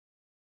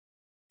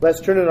Let's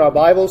turn in our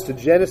Bibles to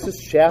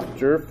Genesis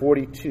chapter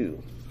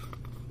 42.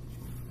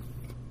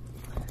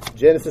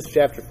 Genesis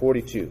chapter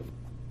 42.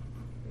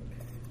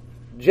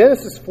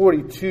 Genesis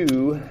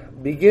 42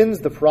 begins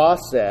the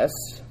process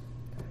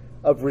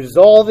of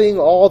resolving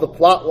all the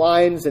plot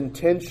lines and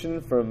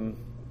tension from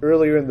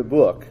earlier in the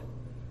book.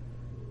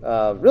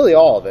 Really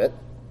all of it,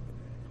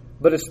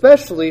 but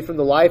especially from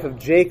the life of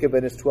Jacob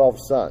and his 12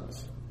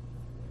 sons.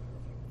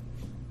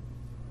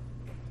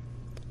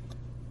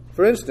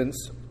 For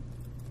instance,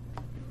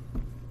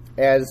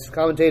 as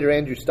commentator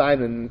Andrew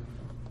Steinman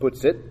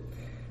puts it,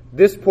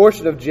 this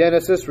portion of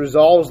Genesis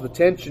resolves the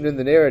tension in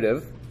the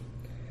narrative,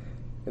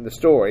 in the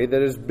story,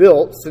 that is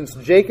built since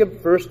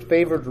Jacob first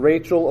favored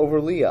Rachel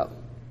over Leah,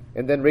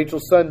 and then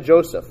Rachel's son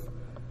Joseph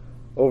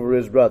over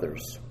his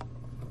brothers.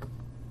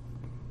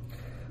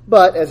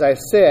 But, as I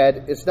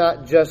said, it's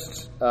not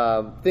just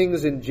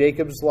things in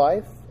Jacob's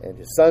life and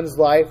his son's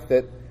life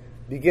that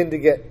begin to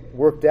get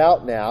worked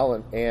out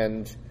now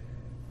and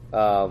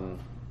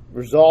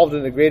resolved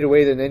in a greater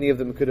way than any of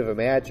them could have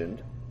imagined.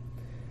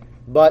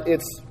 But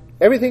it's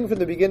everything from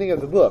the beginning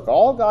of the book.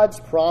 All God's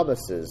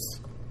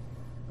promises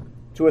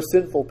to a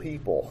sinful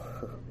people.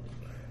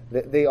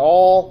 They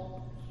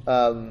all,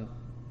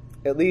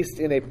 at least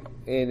in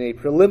a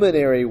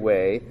preliminary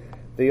way,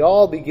 they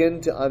all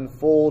begin to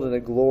unfold in a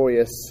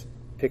glorious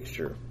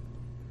picture.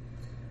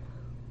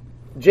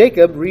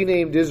 Jacob,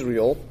 renamed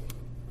Israel,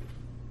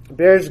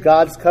 bears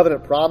God's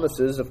covenant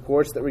promises, of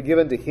course, that were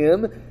given to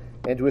him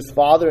and to his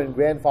father and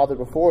grandfather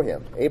before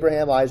him,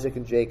 Abraham, Isaac,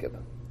 and Jacob.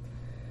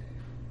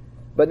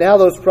 But now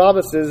those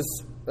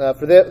promises,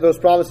 those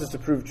promises to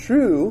prove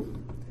true,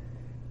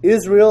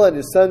 Israel and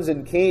his sons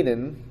in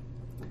Canaan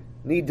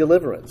need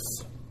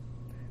deliverance.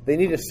 They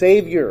need a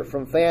Savior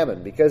from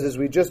famine, because as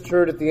we just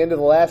heard at the end of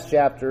the last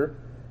chapter,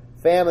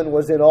 famine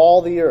was in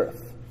all the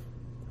earth.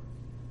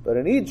 But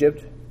in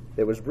Egypt,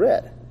 there was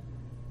bread.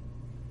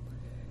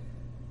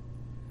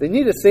 They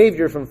need a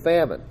Savior from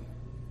famine.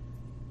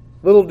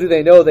 Little do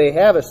they know they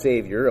have a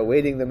Savior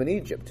awaiting them in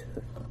Egypt.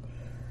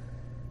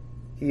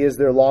 He is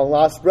their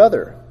long-lost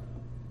brother,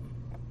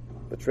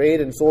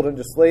 betrayed and sold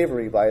into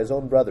slavery by his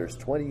own brothers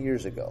 20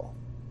 years ago.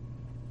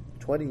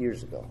 20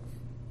 years ago.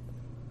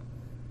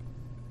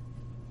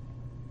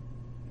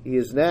 He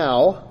is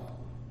now,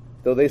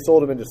 though they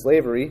sold him into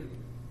slavery,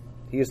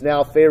 he is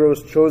now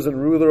Pharaoh's chosen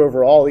ruler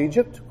over all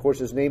Egypt. Of course,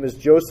 his name is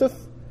Joseph.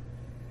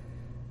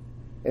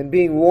 And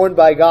being warned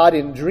by God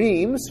in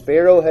dreams,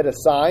 Pharaoh had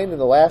assigned, in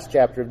the last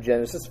chapter of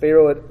Genesis,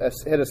 Pharaoh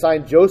had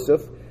assigned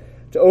Joseph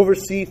to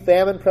oversee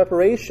famine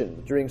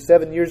preparation during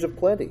 7 years of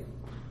plenty.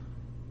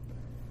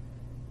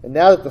 And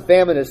now that the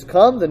famine has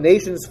come, the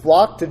nations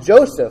flock to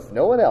Joseph,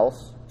 no one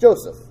else,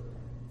 Joseph,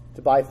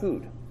 to buy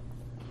food.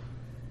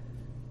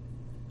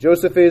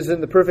 Joseph is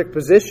in the perfect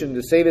position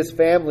to save his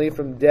family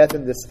from death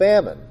in this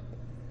famine.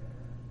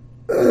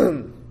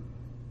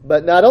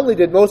 But not only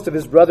did most of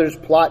his brothers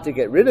plot to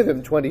get rid of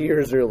him 20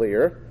 years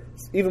earlier,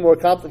 it's even more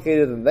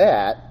complicated than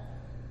that,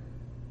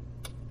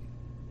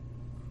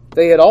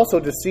 they had also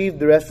deceived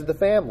the rest of the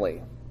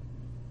family.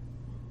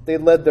 They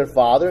had led their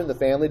father and the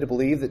family to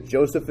believe that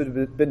Joseph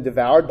had been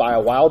devoured by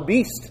a wild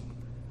beast,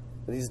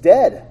 that he's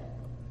dead.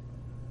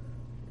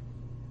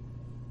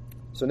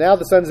 So now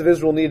the sons of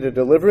Israel needed a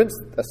deliverance,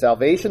 a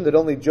salvation that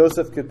only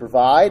Joseph could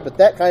provide, but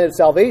that kind of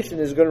salvation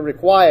is going to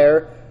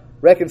require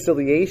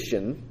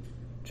reconciliation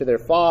to their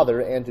father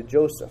and to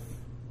Joseph.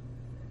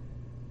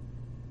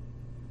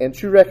 And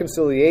true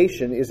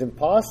reconciliation is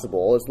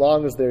impossible as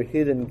long as their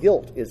hidden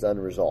guilt is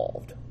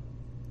unresolved.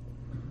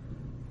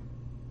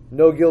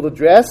 No guilt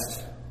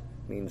addressed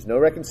means no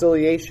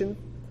reconciliation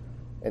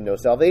and no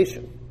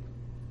salvation.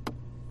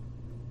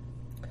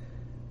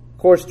 Of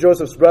course,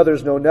 Joseph's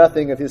brothers know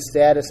nothing of his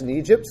status in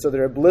Egypt, so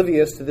they're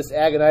oblivious to this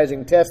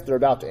agonizing test they're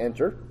about to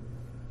enter.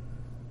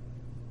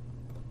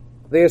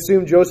 They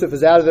assume Joseph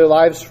is out of their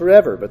lives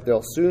forever, but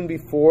they'll soon be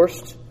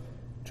forced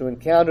to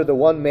encounter the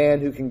one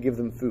man who can give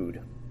them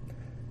food.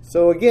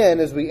 So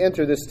again, as we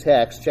enter this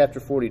text, chapter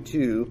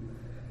 42,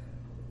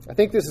 I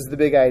think this is the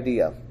big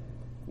idea.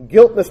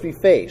 Guilt must be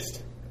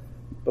faced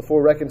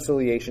before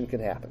reconciliation can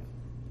happen.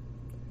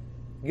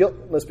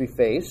 Guilt must be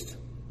faced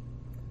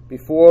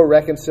before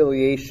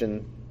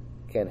reconciliation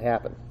can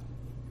happen.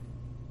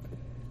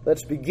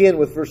 Let's begin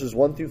with verses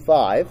 1 through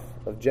 5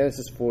 of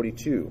Genesis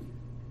 42.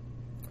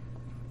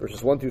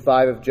 Verses 1 through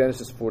 5 of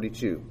Genesis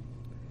 42.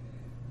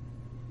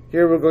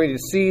 Here we're going to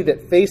see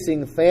that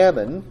facing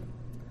famine,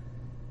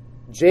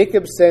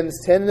 Jacob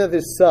sends 10 of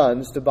his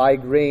sons to buy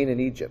grain in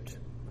Egypt.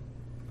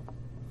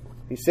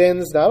 He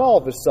sends not all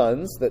of his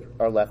sons that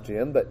are left to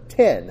him, but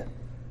 10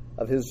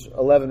 of his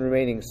 11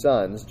 remaining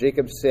sons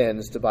Jacob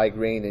sends to buy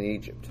grain in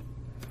Egypt.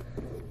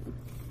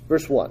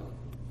 Verse 1.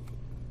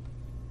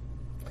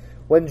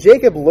 When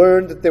Jacob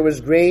learned that there was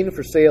grain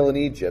for sale in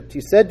Egypt,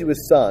 he said to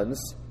his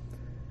sons,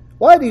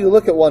 "Why do you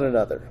look at one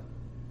another?"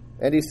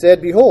 And he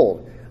said,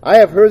 "Behold, I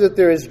have heard that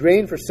there is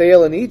grain for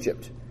sale in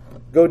Egypt.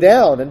 Go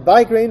down and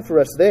buy grain for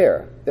us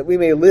there, that we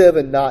may live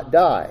and not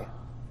die."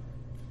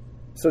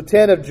 So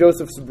 10 of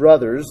Joseph's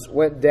brothers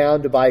went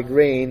down to buy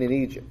grain in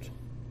Egypt.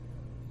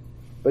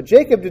 But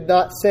Jacob did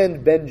not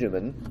send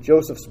Benjamin,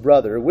 Joseph's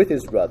brother, with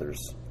his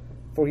brothers,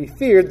 for he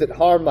feared that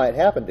harm might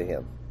happen to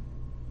him.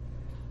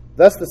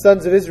 Thus the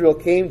sons of Israel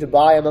came to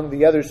buy among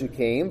the others who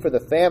came, for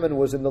the famine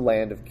was in the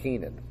land of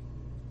Canaan.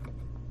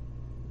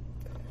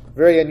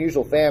 Very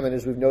unusual famine,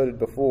 as we've noted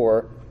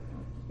before,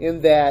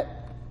 in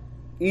that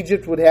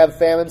Egypt would have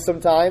famines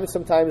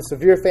sometimes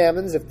severe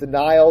famines if the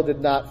Nile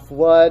did not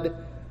flood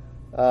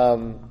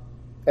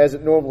as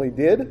it normally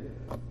did.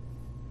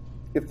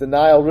 If the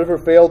Nile River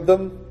failed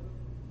them,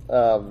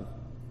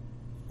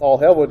 all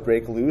hell would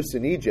break loose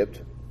in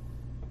Egypt.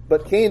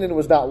 But Canaan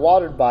was not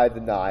watered by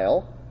the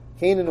Nile.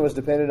 Canaan was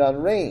dependent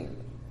on rain.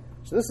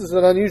 So this is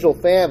an unusual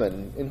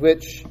famine in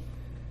which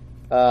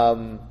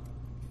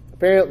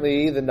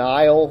apparently the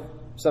Nile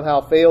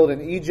somehow failed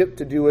in Egypt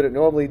to do what it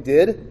normally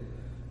did,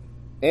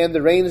 and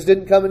the rains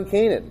didn't come in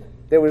Canaan.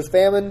 There was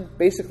famine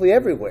basically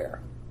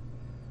everywhere.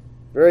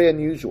 Very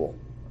unusual.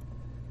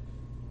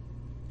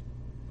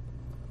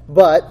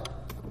 But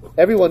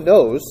everyone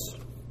knows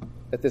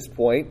at this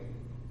point,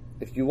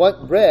 if you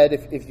want bread,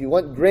 if you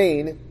want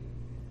grain,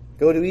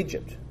 go to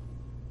Egypt.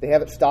 They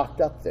have it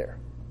stocked up there.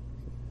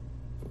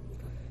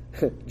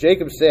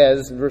 Jacob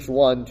says in verse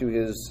 1 to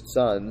his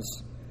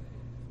sons,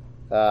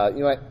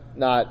 you might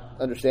not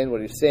understand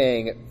what he's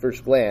saying at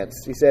first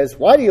glance. He says,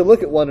 "Why do you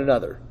look at one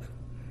another?"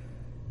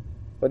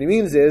 What he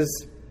means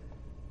is,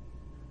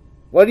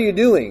 what are you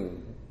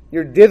doing?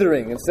 You're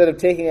dithering instead of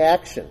taking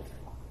action.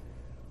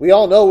 We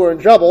all know we're in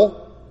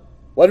trouble.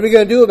 What are we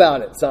going to do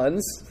about it,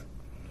 sons?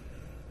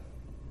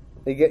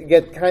 They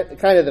get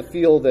kind of the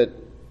feel that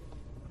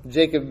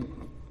Jacob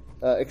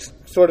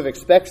sort of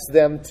expects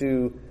them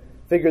to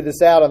figure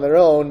this out on their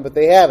own, but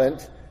they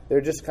haven't.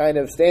 They're just kind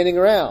of standing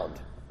around,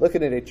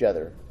 looking at each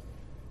other.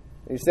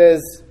 He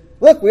says,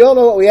 "Look, we all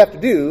know what we have to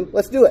do.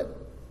 Let's do it."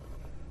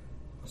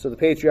 So the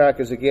patriarch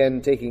is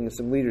again taking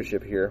some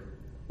leadership here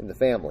in the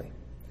family.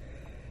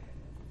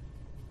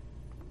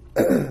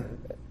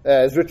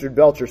 As Richard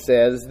Belcher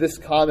says, this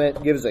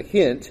comment gives a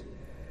hint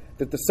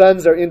that the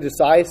sons are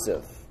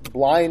indecisive,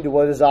 blind to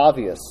what is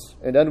obvious,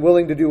 and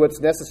unwilling to do what's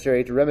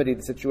necessary to remedy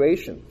the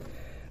situation.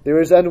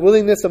 There is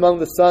unwillingness among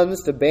the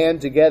sons to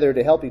band together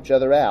to help each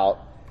other out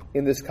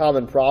in this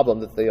common problem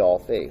that they all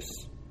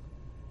face.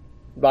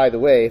 By the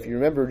way, if you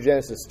remember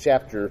Genesis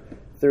chapter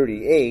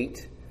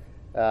 38,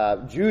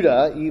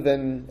 Judah,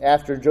 even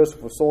after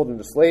Joseph was sold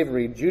into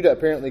slavery, Judah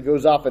apparently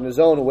goes off on his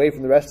own away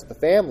from the rest of the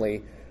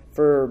family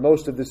for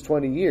most of this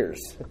 20 years.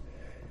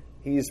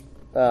 He's,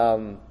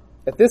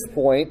 at this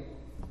point,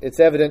 it's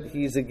evident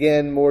he's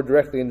again more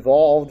directly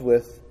involved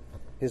with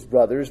his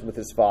brothers, with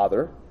his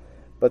father.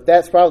 But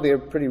that's probably a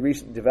pretty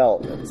recent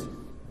development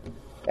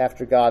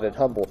after God had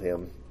humbled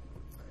him.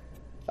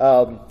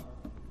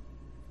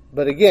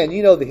 But again,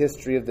 you know the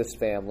history of this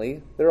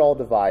family. They're all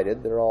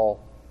divided.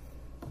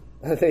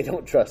 They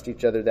don't trust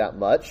each other that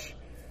much.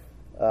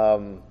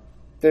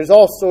 There's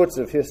all sorts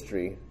of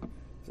history,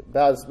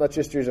 about as much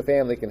history as a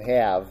family can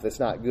have that's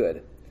not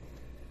good.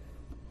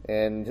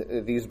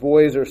 And these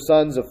boys are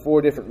sons of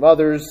 4 different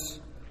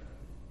mothers.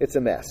 It's a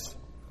mess.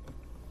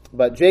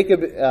 But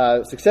Jacob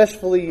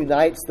successfully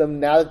unites them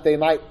now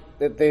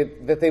that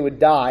they would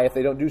die if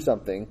they don't do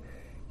something.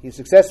 He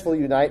successfully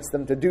unites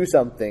them to do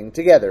something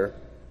together.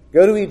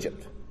 Go to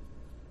Egypt.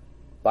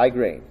 Buy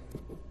grain.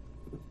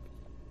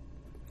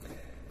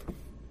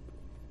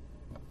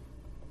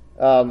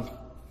 Then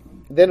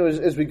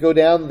as we go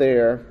down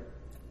there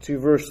to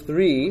verse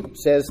 3, it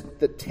says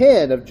that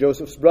 10 of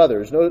Joseph's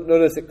brothers,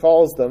 notice it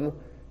calls them,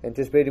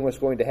 anticipating what's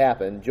going to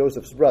happen,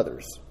 Joseph's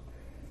brothers.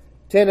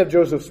 10 of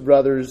Joseph's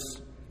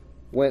brothers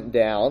went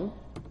down,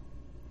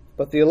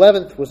 but the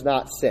 11th was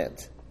not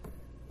sent.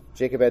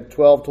 Jacob had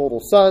 12 total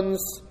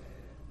sons.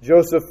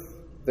 Joseph,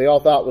 they all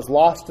thought, was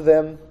lost to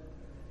them.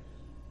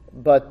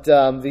 But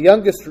the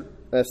youngest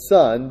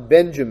son,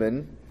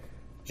 Benjamin,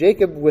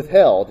 Jacob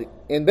withheld.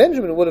 And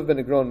Benjamin would have been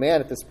a grown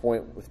man at this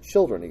point, with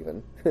children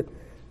even.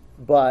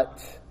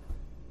 But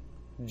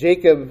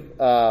Jacob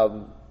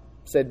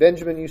said,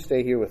 "Benjamin, you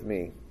stay here with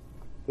me,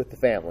 with the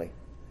family.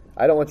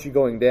 I don't want you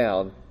going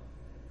down."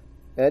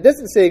 And it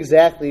doesn't say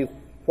exactly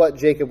what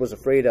Jacob was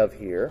afraid of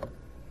here.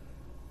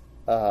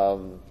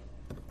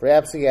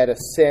 Perhaps he had a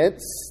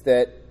sense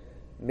that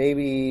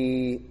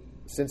maybe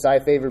since I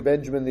favor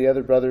Benjamin, the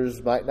other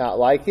brothers might not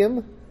like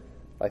him,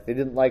 like they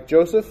didn't like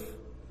Joseph.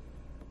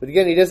 But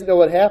again, he doesn't know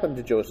what happened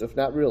to Joseph,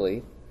 not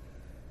really.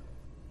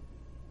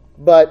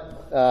 But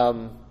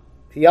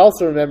he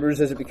also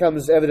remembers, as it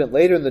becomes evident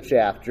later in the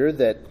chapter,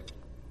 that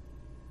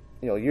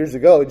years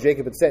ago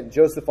Jacob had sent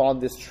Joseph on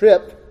this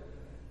trip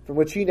from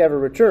which he never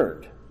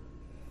returned.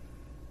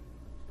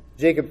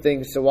 Jacob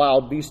thinks a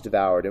wild beast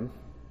devoured him.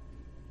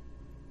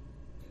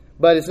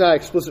 But it's not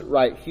explicit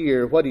right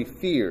here what he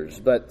fears.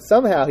 But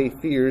somehow he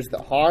fears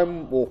that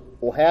harm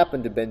will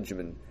happen to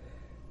Benjamin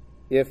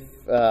if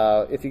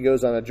he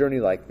goes on a journey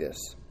like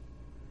this.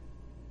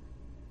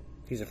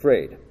 He's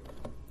afraid.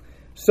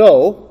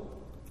 So,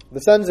 the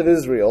sons of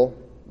Israel,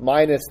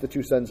 minus the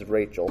 2 sons of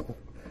Rachel,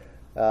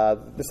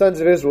 the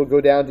sons of Israel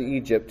go down to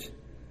Egypt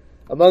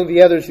Among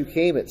the others who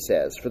came, it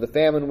says, for the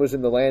famine was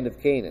in the land of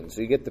Canaan.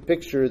 So you get the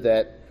picture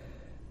that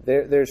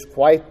there's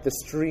quite the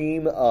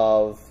stream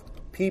of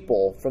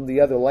people from the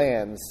other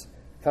lands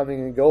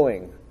coming and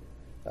going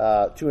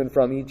to and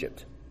from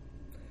Egypt.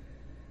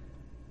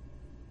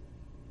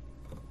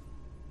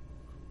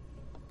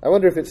 I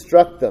wonder if it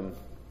struck them,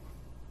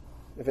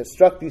 if it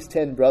struck these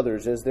 10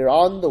 brothers as they're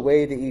on the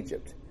way to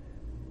Egypt.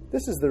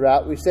 This is the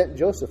route we sent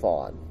Joseph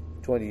on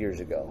 20 years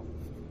ago.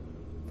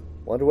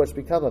 Wonder what's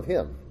become of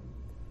him.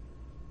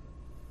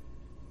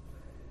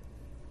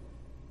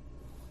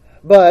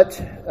 But,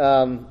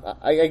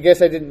 I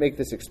guess I didn't make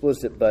this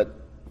explicit, but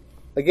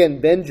again,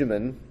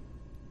 Benjamin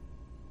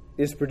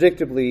is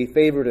predictably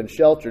favored and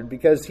sheltered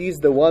because he's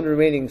the one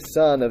remaining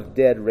son of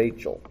dead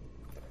Rachel,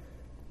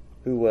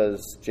 who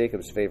was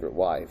Jacob's favorite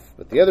wife.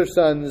 But the other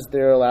sons,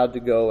 they're allowed to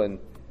go and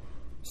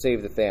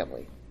save the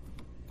family.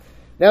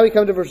 Now we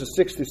come to verses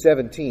 6 through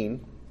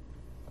 17.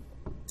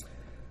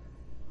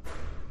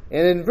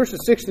 And in verses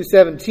 6 through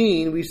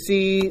 17, we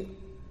see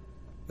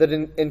that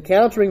in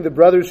encountering the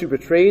brothers who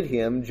betrayed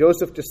him,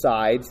 Joseph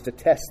decides to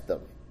test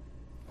them.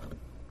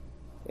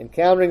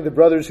 Encountering the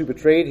brothers who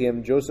betrayed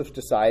him, Joseph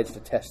decides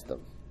to test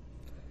them.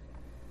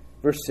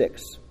 Verse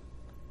 6.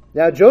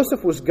 Now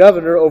Joseph was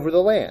governor over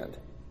the land.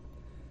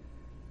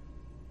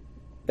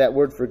 That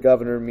word for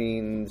governor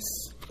means,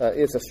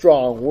 it's a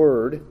strong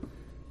word.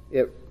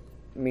 It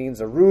means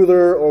a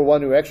ruler or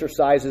one who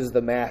exercises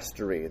the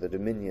mastery, the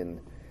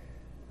dominion.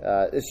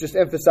 It's just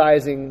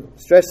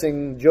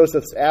stressing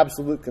Joseph's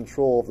absolute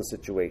control of the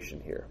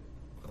situation here.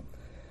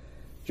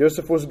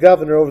 Joseph was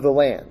governor over the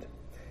land.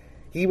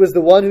 He was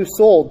the one who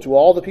sold to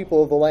all the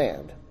people of the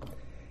land.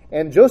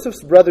 And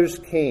Joseph's brothers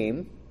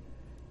came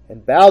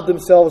and bowed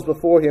themselves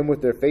before him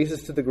with their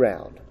faces to the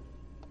ground.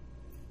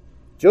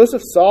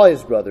 Joseph saw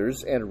his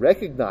brothers and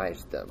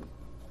recognized them,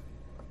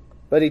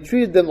 but he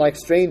treated them like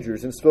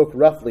strangers and spoke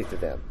roughly to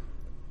them.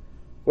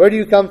 "Where do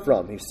you come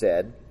from?" he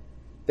said.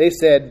 They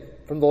said,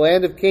 "From the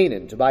land of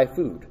Canaan to buy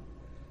food."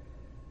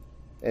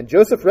 And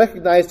Joseph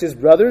recognized his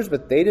brothers,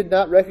 but they did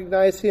not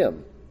recognize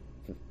him.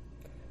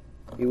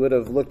 He would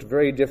have looked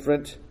very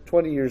different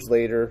 20 years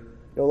later,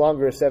 no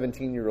longer a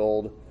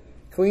 17-year-old,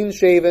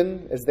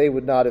 clean-shaven, as they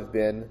would not have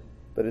been,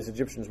 but as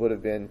Egyptians would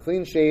have been,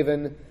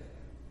 clean-shaven,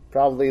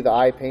 probably the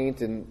eye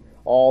paint and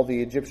all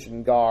the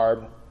Egyptian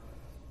garb.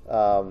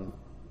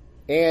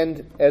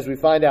 And as we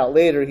find out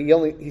later,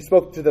 he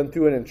spoke to them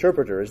through an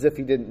interpreter, as if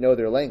he didn't know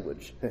their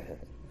language.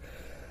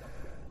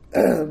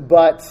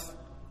 But,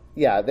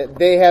 yeah,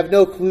 they have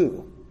no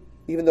clue,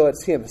 even though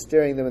it's him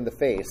staring them in the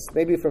face.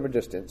 Maybe from a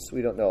distance,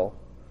 we don't know.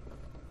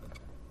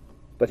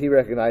 But he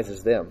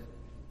recognizes them.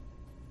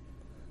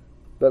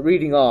 But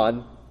reading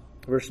on,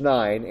 verse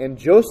 9, and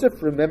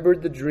Joseph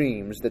remembered the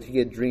dreams that he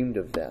had dreamed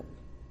of them.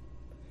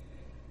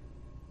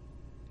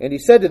 And he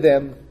said to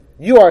them,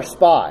 "You are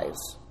spies.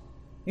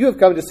 You have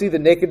come to see the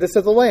nakedness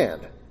of the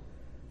land."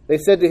 They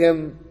said to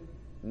him,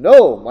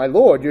 "No, my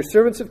lord, your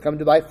servants have come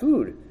to buy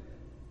food.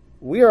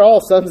 We are all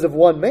sons of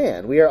one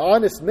man. We are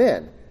honest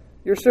men.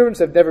 Your servants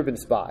have never been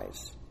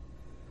spies."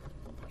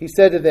 He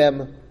said to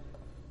them,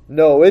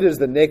 "No, it is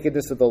the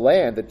nakedness of the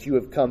land that you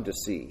have come to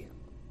see."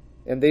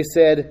 And they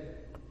said,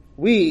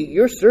 "We,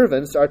 your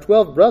servants, are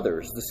 12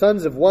 brothers, the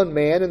sons of one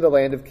man in the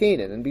land of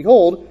Canaan. And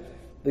behold,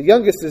 the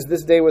youngest is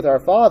this day with our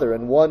father,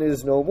 and one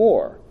is no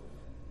more."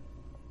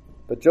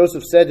 But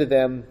Joseph said to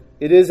them,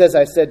 "It is as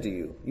I said to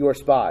you, you are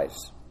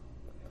spies.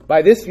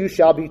 By this you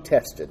shall be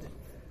tested.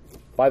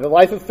 By the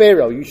life of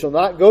Pharaoh, you shall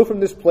not go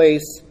from this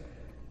place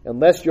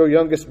unless your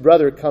youngest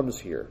brother comes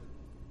here.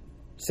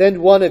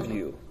 Send one of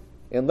you,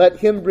 and let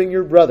him bring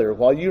your brother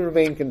while you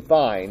remain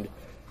confined,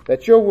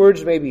 that your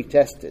words may be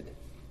tested,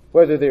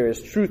 whether there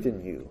is truth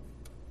in you.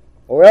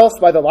 Or else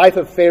by the life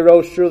of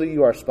Pharaoh, surely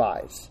you are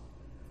spies."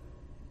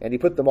 And he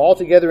put them all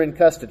together in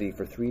custody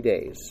for 3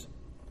 days.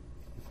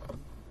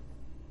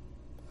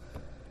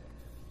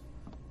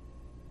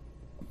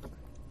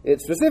 It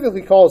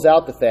specifically calls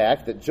out the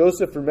fact that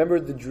Joseph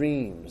remembered the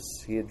dreams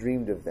he had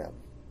dreamed of them.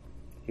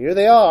 Here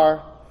they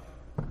are,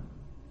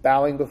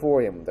 bowing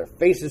before him, their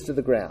faces to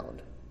the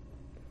ground.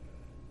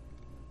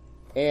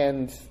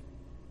 And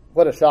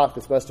what a shock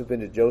this must have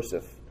been to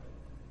Joseph.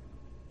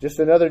 Just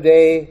another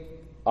day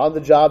on the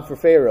job for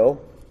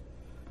Pharaoh,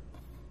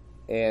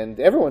 and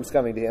everyone's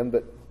coming to him,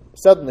 but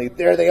suddenly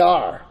there they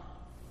are,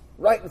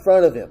 right in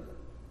front of him.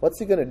 What's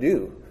he going to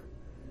do?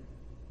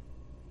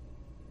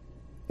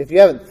 If you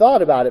haven't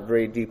thought about it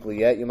very deeply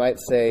yet, you might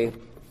say,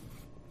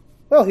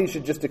 well, he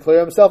should just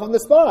declare himself on the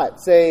spot.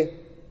 Say,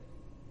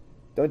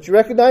 "Don't you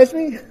recognize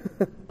me?"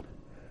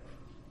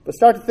 But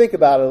start to think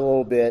about it a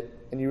little bit,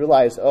 and you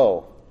realize,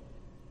 how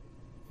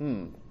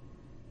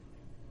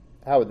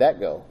would that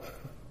go?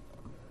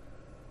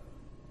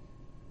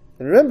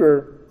 And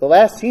remember, the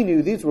last he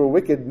knew, these were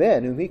wicked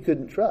men whom he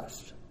couldn't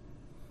trust.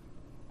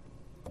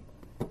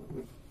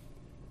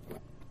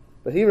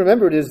 But he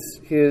remembered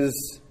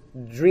his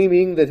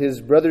dreaming that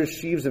his brother's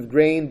sheaves of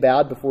grain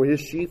bowed before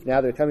his sheaf.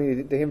 Now they're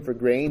coming to him for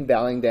grain,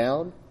 bowing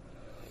down.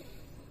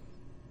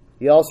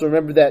 He also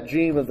remembered that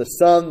dream of the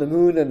sun, the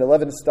moon, and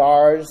 11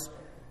 stars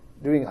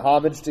doing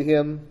homage to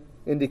him,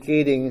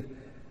 indicating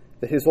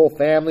that his whole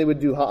family would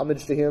do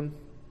homage to him.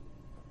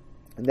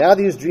 And now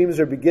these dreams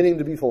are beginning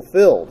to be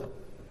fulfilled.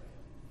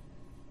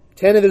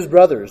 10 of his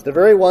brothers, the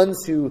very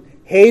ones who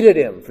hated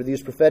him for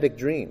these prophetic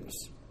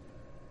dreams,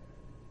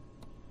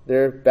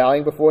 they're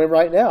bowing before him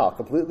right now,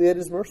 completely at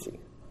his mercy.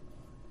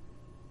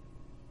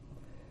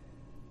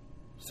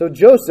 So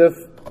Joseph,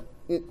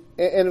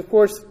 and of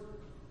course,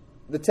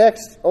 the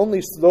text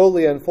only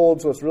slowly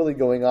unfolds what's really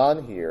going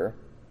on here.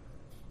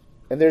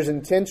 And there's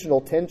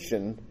intentional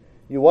tension.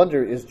 You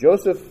wonder, is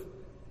Joseph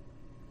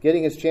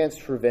getting his chance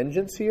for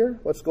vengeance here?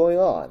 What's going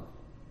on?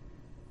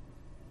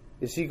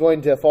 Is he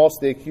going to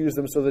falsely accuse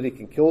them so that he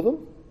can kill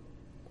them?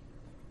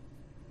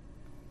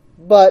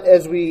 But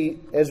as we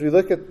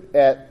look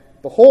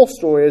at the whole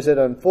story as it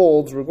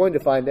unfolds, we're going to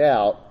find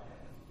out,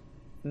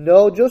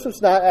 no,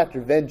 Joseph's not after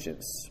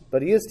vengeance,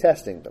 but he is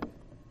testing them.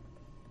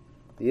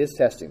 He is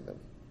testing them.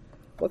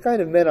 What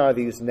kind of men are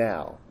these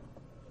now?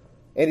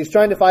 And he's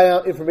trying to find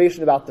out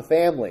information about the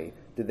family.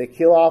 Did they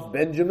kill off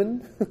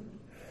Benjamin?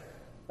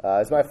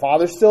 Is my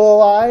father still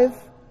alive?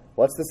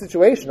 What's the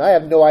situation? I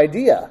have no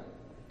idea.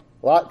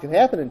 A lot can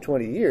happen in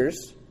 20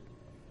 years.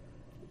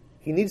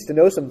 He needs to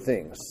know some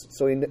things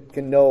so he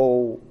can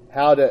know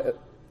how to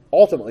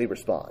ultimately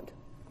respond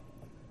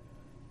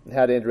and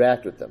how to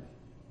interact with them.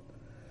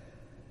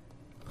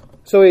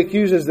 So he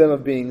accuses them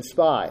of being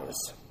spies.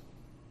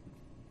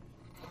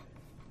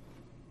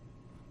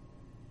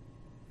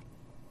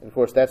 And of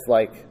course, that's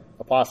like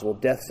a possible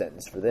death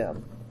sentence for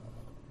them.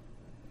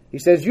 He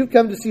says, "You've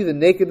come to see the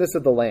nakedness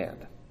of the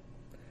land."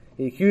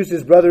 He accused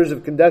his brothers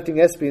of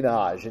conducting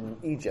espionage in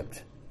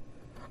Egypt,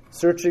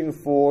 searching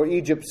for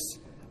Egypt's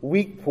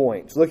weak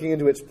points, looking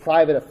into its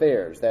private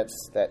affairs.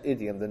 That's that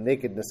idiom, the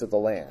nakedness of the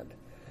land.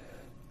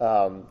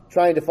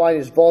 Trying to find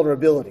his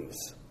vulnerabilities.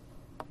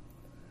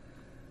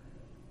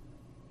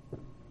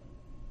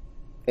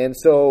 And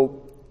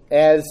so,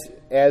 as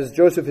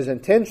Joseph is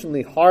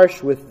intentionally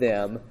harsh with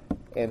them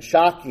and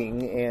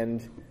shocking,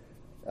 and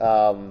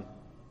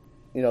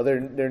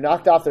they're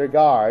knocked off their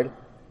guard,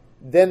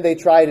 then they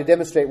try to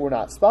demonstrate we're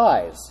not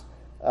spies.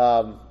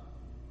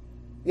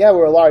 Yeah,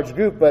 we're a large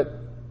group, but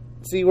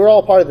see, we're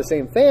all part of the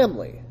same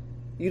family.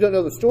 You don't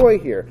know the story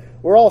here.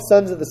 We're all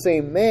sons of the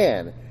same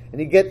man.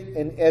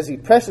 And as he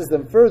presses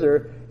them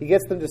further, he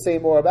gets them to say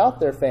more about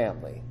their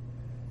family.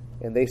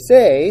 And they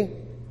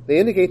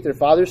indicate their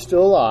father's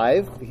still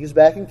alive. He's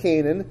back in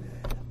Canaan.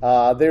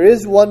 There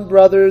is one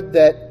brother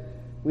that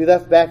we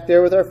left back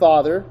there with our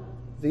father,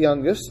 the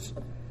youngest,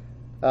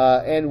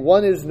 and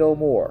one is no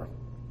more.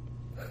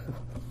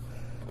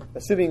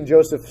 Assuming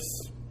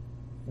Joseph's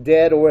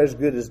dead or as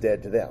good as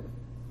dead to them.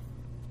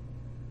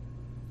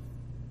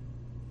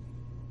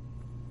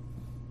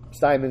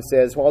 Simon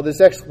says, while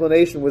this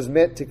explanation was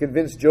meant to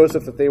convince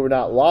Joseph that they were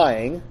not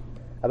lying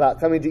about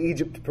coming to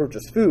Egypt to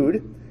purchase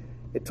food,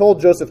 it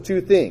told Joseph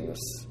two things.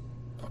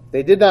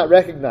 They did not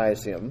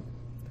recognize him,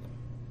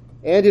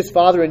 and his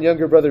father and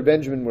younger brother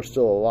Benjamin were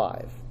still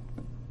alive.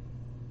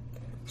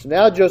 So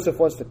now Joseph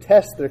wants to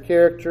test their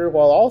character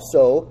while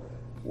also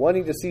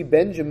wanting to see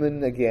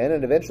Benjamin again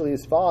and eventually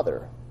his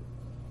father.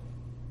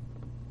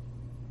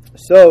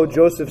 So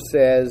Joseph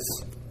says,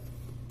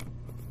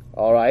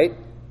 all right,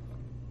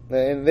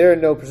 and they're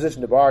in no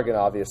position to bargain,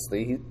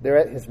 obviously. They're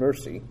at his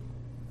mercy.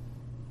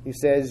 He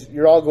says,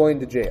 you're all going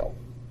to jail.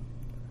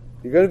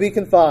 You're going to be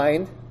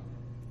confined,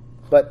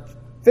 but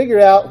figure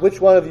out which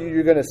one of you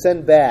you're going to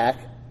send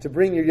back to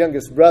bring your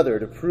youngest brother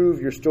to prove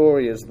your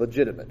story is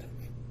legitimate.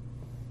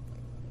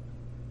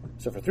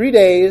 So for 3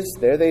 days,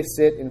 there they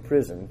sit in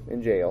prison,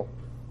 in jail,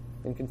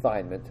 in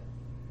confinement.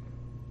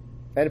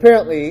 And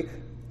apparently,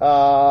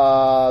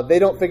 they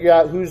don't figure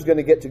out who's going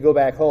to get to go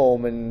back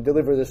home and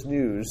deliver this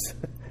news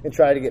and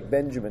try to get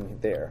Benjamin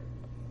there.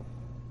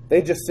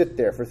 They just sit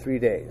there for 3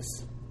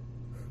 days.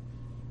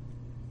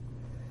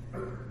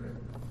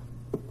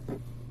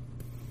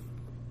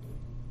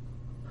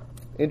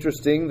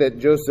 Interesting that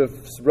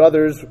Joseph's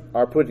brothers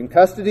are put in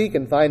custody,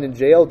 confined in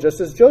jail,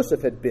 just as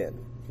Joseph had been.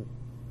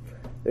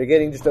 They're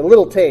getting just a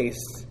little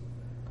taste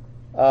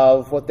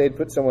of what they'd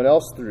put someone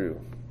else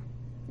through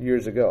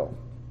years ago.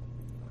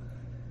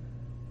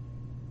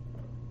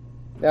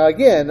 Now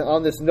again,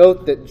 on this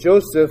note that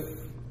Joseph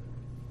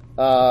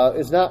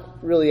is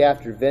not really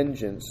after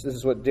vengeance, this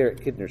is what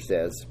Derek Kidner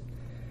says.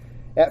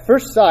 At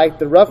first sight,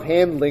 the rough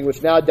handling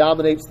which now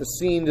dominates the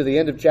scene to the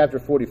end of chapter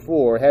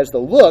 44 has the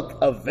look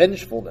of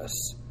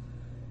vengefulness.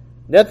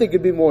 Nothing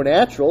could be more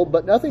natural,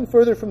 but nothing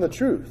further from the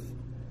truth.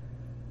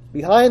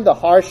 Behind the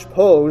harsh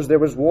pose, there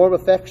was warm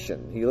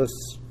affection. He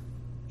lists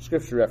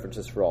scripture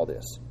references for all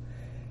this.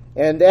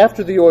 And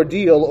after the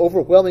ordeal,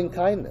 overwhelming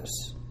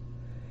kindness.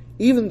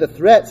 Even the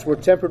threats were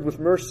tempered with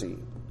mercy,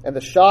 and the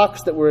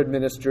shocks that were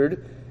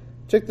administered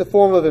took the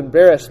form of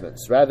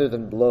embarrassments rather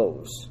than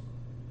blows.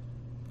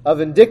 A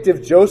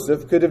vindictive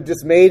Joseph could have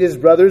dismayed his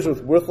brothers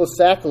with worthless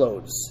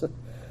sackloads,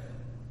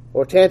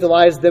 or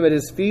tantalized them at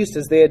his feast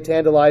as they had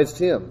tantalized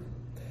him.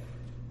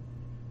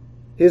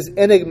 His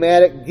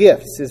enigmatic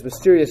gifts, his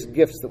mysterious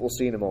gifts that we'll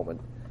see in a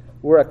moment,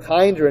 were a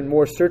kinder and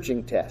more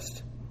searching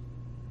test.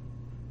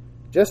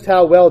 Just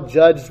how well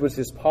judged was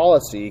his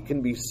policy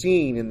can be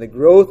seen in the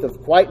growth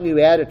of quite new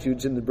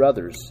attitudes in the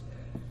brothers,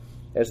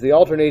 as the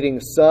alternating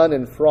sun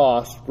and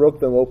frost broke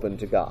them open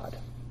to God.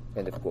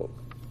 End of quote.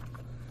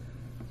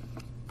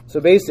 So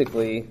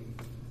basically,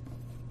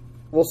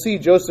 we'll see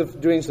Joseph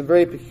doing some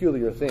very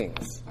peculiar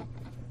things.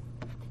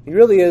 He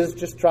really is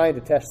just trying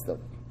to test them,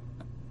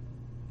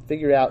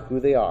 figure out who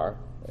they are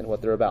and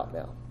what they're about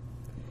now.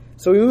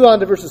 So we move on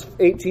to verses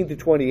 18 through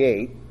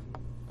 28.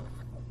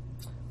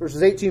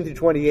 Verses 18 through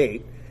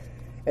 28.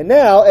 And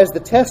now, as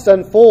the test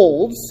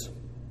unfolds,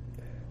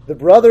 the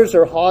brothers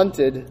are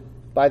haunted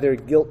by their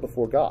guilt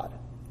before God.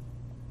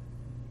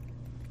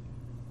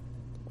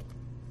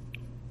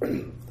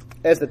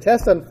 As the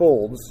test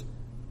unfolds,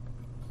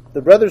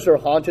 the brothers are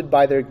haunted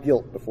by their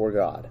guilt before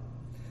God.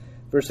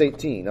 Verse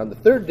 18, on the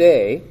third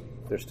day,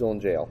 they're still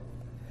in jail,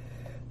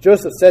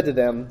 Joseph said to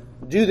them,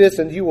 "Do this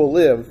and you will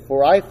live,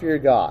 for I fear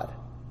God."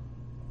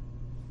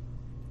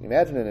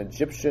 Imagine an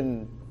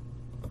Egyptian,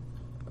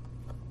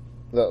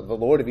 the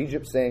Lord of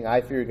Egypt saying,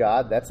 "I fear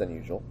God." That's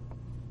unusual.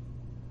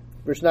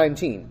 Verse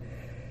 19,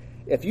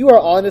 "If you are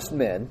honest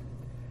men,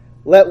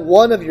 let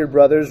one of your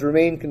brothers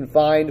remain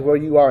confined where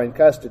you are in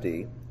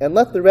custody, and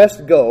let the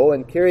rest go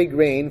and carry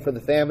grain for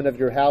the famine of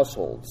your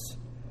households,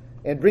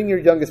 and bring your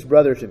youngest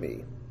brother to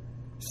me.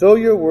 So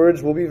your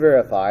words will be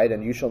verified,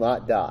 and you shall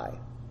not die."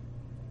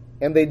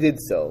 And they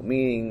did so,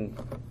 meaning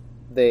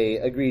they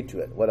agreed to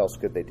it. What else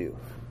could they do?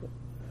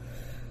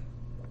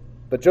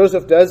 But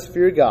Joseph does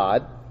fear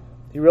God.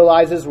 He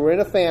realizes we're in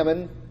a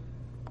famine.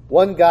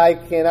 One guy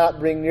cannot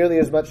bring nearly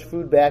as much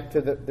food back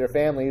to their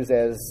families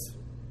as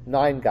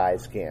 9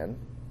 guys can.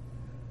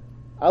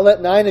 I'll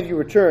let 9 of you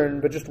return,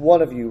 but just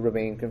one of you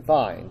remain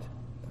confined,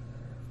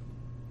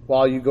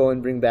 while you go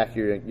and bring back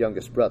your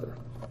youngest brother.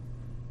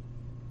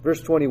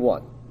 Verse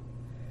 21.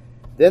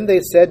 Then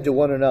they said to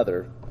one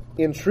another,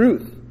 "In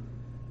truth,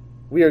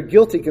 we are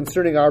guilty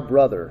concerning our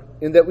brother,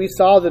 in that we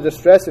saw the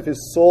distress of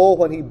his soul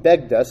when he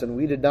begged us, and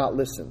we did not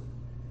listen.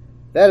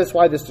 That is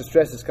why this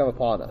distress has come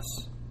upon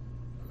us."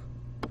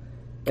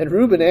 And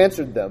Reuben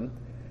answered them,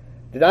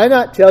 "Did I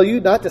not tell you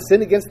not to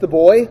sin against the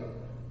boy?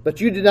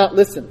 But you did not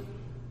listen.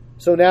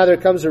 So now there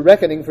comes a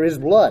reckoning for his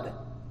blood."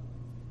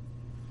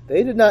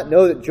 They did not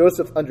know that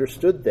Joseph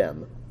understood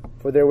them,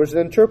 for there was an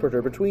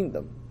interpreter between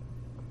them.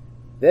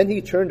 Then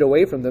he turned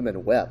away from them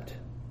and wept.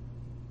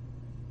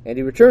 And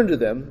he returned to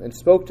them and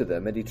spoke to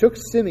them, and he took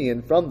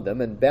Simeon from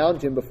them and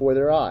bound him before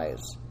their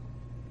eyes.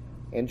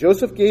 And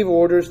Joseph gave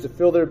orders to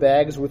fill their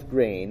bags with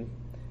grain,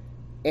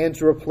 and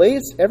to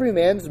replace every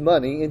man's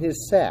money in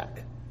his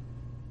sack,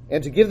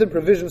 and to give them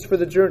provisions for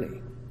the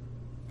journey.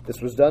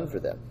 This was done for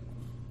them.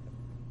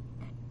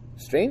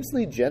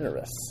 Strangely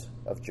generous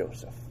of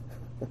Joseph.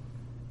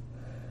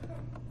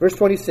 Verse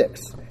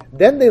 26.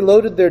 Then they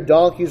loaded their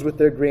donkeys with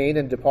their grain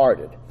and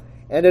departed.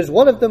 And as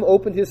one of them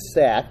opened his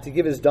sack to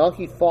give his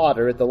donkey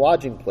fodder at the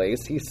lodging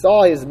place, he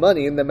saw his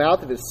money in the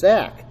mouth of his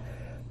sack.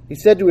 He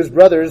said to his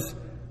brothers,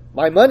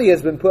 "My money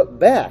has been put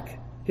back.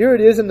 Here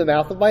it is in the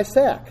mouth of my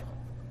sack."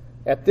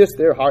 At this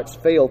their hearts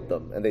failed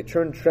them, and they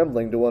turned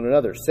trembling to one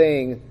another,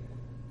 saying,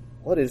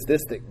 "What is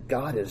this that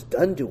God has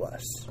done to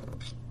us?"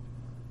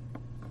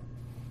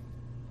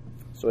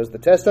 So as the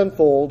test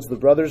unfolds, the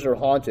brothers are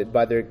haunted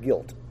by their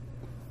guilt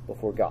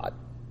before God.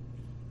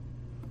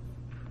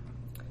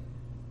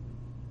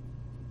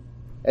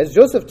 As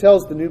Joseph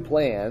tells the new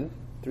plan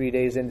 3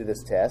 days into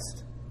this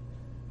test,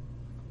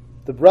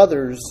 the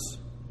brothers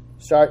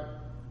start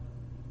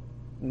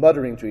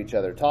muttering to each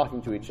other,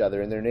 talking to each other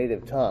in their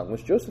native tongue,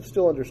 which Joseph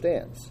still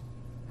understands.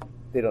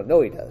 They don't know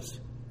he does.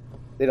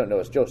 They don't know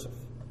it's Joseph.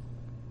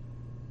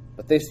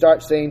 But they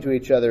start saying to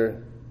each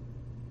other,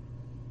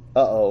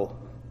 "Uh-oh.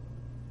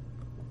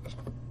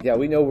 Yeah,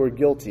 we know we're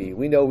guilty.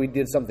 We know we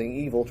did something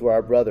evil to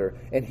our brother,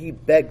 and he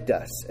begged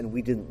us, and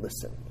we didn't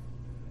listen."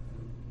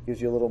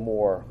 Gives you a little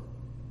more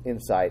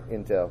insight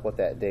into what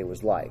that day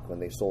was like when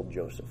they sold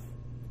Joseph.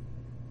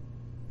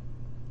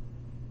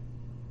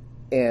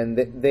 And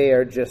they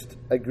are just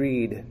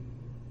agreed,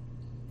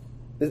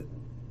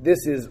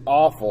 this is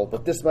awful,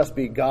 but this must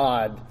be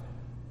God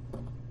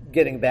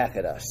getting back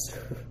at us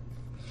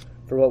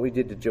for what we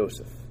did to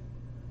Joseph.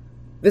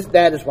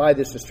 That is why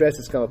this distress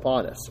has come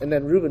upon us. And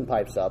then Reuben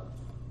pipes up,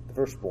 the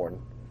firstborn,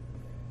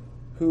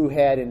 who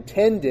had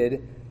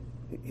intended,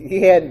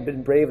 he hadn't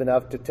been brave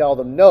enough to tell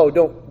them, "No,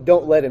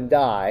 don't let him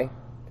die."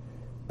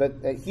 But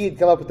he had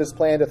come up with this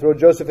plan to throw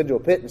Joseph into a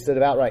pit instead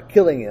of outright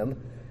killing him.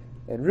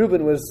 And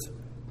Reuben was,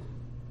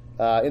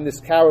 in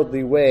this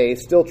cowardly way,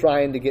 still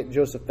trying to get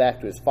Joseph back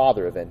to his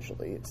father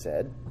eventually, it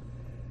said.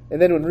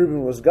 And then when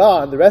Reuben was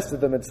gone, the rest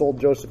of them had sold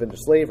Joseph into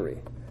slavery.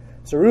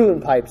 So Reuben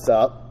pipes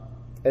up,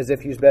 as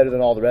if he's better than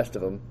all the rest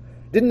of them.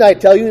 "Didn't I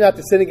tell you not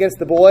to sin against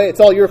the boy?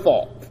 It's all your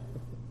fault.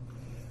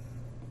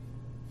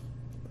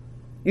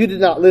 You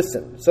did not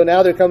listen. So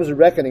now there comes a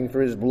reckoning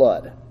for his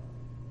blood."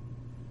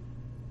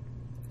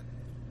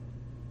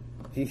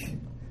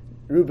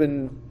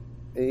 Reuben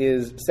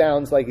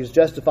sounds like he's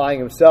justifying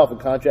himself in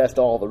contrast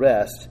to all the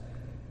rest.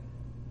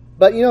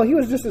 But, he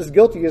was just as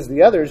guilty as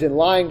the others in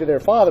lying to their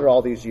father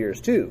all these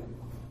years, too.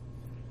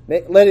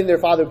 letting their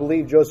father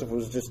believe Joseph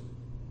was just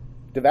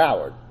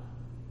devoured.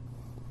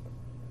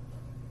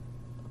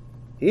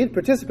 He had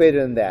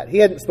participated in that. He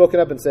hadn't spoken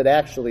up and said,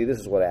 actually, this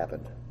is what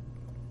happened.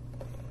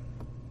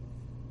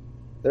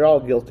 They're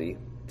all guilty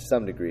to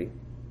some degree,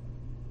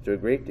 to a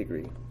great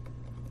degree.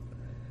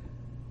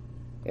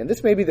 And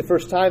this may be the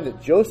first time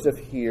that Joseph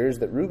hears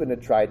that Reuben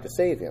had tried to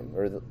save him,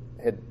 or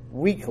had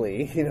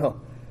weakly,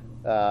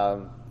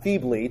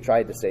 feebly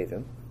tried to save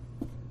him.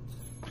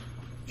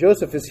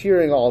 Joseph is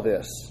hearing all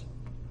this,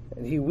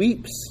 and he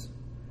weeps.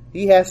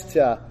 He has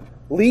to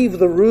leave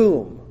the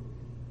room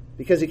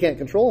because he can't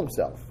control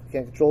himself. He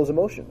can't control his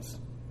emotions.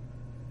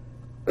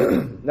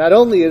 Not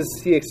only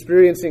is he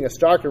experiencing a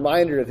stark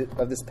reminder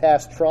of this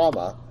past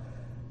trauma,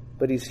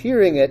 but he's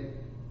hearing it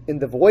in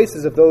the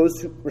voices of those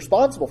who are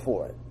responsible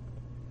for it.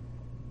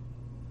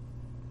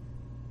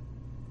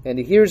 And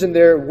he hears in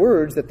their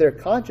words that their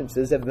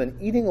consciences have been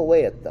eating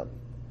away at them.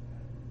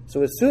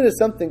 So as soon as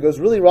something goes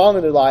really wrong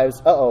in their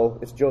lives,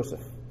 it's Joseph.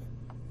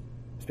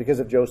 It's because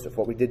of Joseph,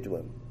 what we did to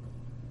him.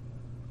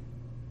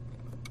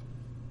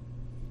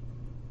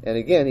 And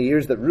again, he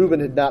hears that Reuben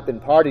had not been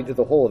party to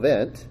the whole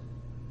event.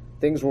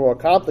 Things were more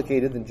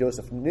complicated than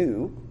Joseph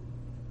knew.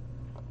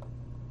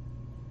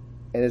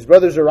 And his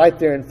brothers are right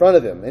there in front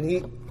of him.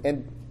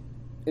 And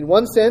in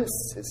one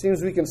sense, it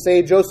seems we can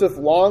say Joseph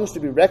longs to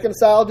be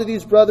reconciled to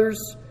these brothers.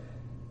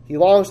 He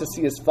longs to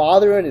see his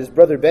father and his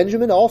brother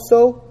Benjamin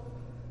also.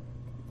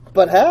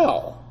 But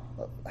how?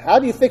 How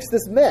do you fix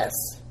this mess?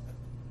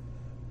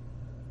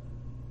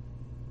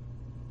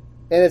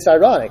 And it's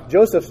ironic.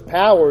 Joseph's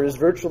power is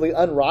virtually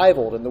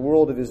unrivaled in the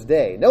world of his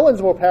day. No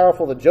one's more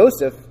powerful than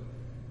Joseph,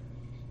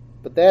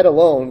 but that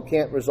alone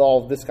can't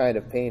resolve this kind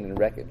of pain and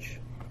wreckage.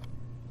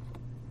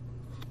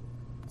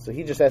 So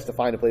he just has to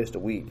find a place to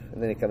weep,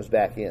 and then he comes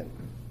back in.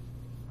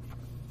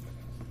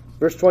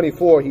 Verse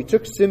 24, he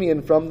took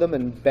Simeon from them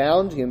and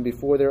bound him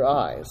before their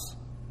eyes.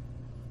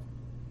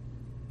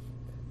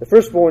 The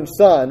firstborn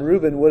son,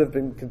 Reuben, would have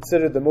been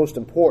considered the most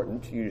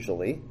important,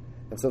 usually,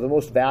 and so the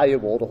most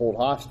valuable to hold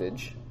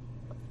hostage.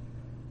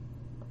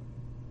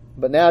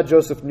 But now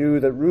Joseph knew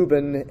that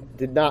Reuben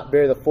did not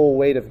bear the full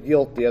weight of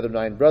guilt the other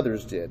 9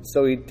 brothers did.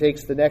 So he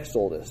takes the next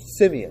oldest,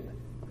 Simeon,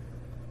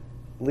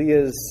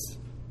 Leah's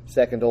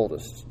second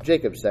oldest,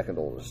 Jacob's second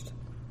oldest.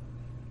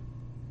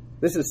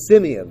 This is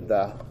Simeon,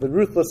 the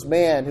ruthless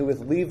man who with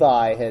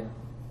Levi had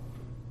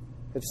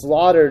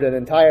slaughtered an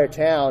entire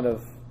town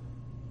of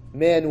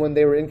men when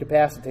they were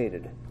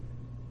incapacitated,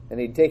 and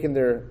he'd taken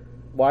their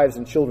wives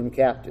and children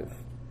captive.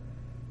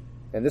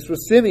 And this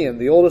was Simeon,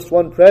 the oldest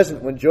one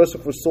present when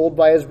Joseph was sold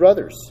by his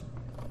brothers.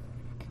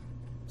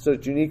 So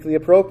it's uniquely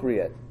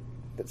appropriate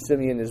that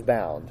Simeon is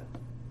bound.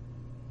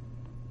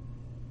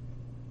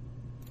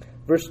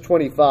 Verse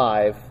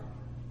 25,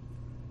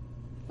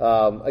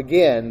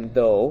 again,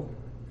 though,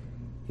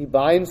 he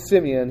binds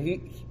Simeon.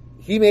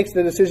 He makes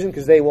the decision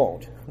because they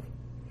won't.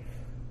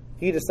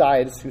 He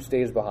decides who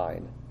stays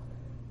behind.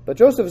 But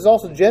Joseph is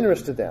also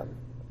generous to them.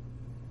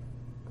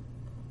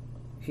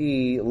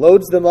 He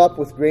loads them up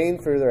with grain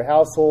for their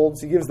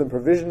households. He gives them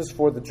provisions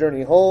for the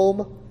journey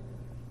home.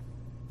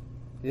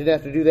 He didn't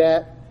have to do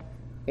that.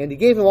 And he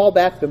gave them all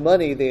back the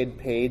money they had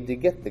paid to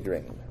get the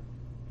grain.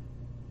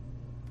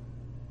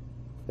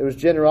 There was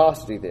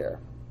generosity there.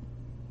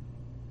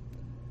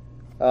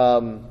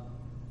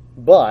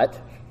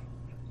 But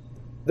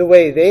the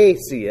way they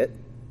see it,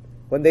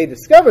 when they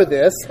discover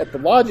this at the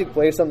lodging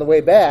place on the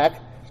way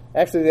back,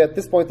 actually at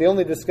this point they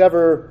only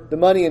discover the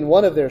money in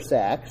one of their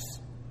sacks.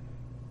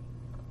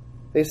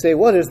 They say,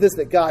 "What is this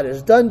that God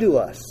has done to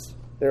us?"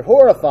 They're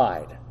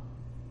horrified.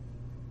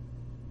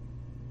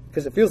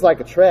 Because it feels like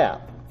a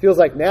trap. It feels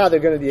like now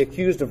they're going to be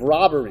accused of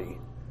robbery,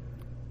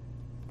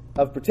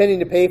 of pretending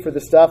to pay for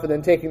the stuff and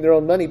then taking their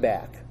own money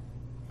back.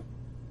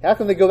 How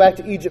can they go back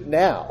to Egypt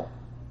now?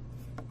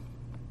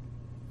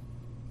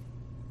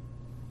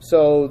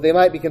 So they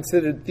might be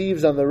considered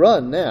thieves on the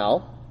run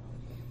now.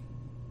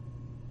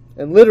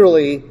 And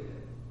literally,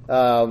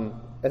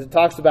 as it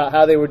talks about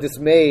how they were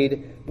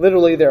dismayed,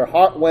 literally their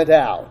heart went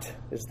out,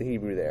 is the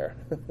Hebrew there.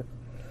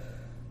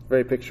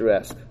 Very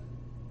picturesque.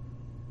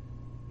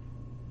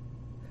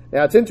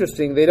 Now it's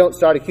interesting, they don't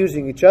start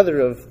accusing each other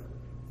of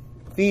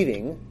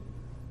thieving.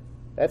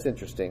 That's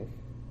interesting.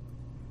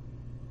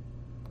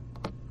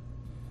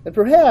 And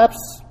perhaps,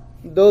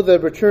 though the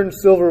returned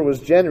silver was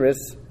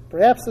generous,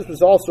 perhaps this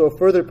was also a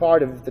further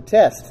part of the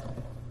test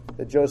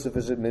that Joseph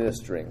is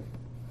administering.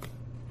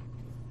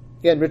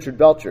 Again, Richard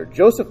Belcher.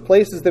 Joseph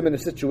places them in a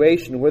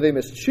situation where they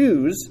must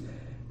choose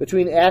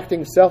between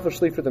acting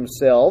selfishly for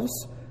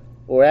themselves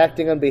or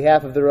acting on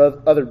behalf of their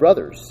other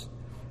brothers.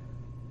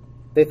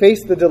 They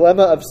face the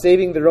dilemma of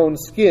saving their own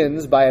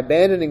skins by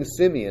abandoning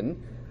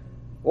Simeon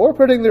or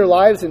putting their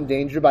lives in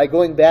danger by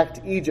going back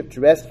to Egypt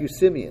to rescue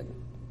Simeon.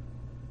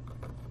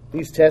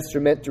 These tests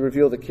are meant to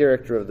reveal the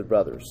character of the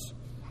brothers.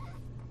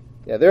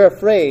 Yeah, they're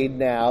afraid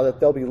now that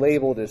they'll be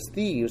labeled as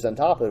thieves on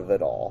top of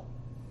it all.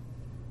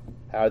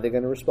 How are they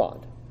going to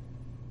respond?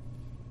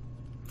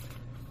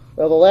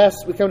 Well,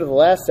 we come to the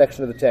last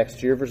section of the text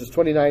here, verses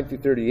 29 through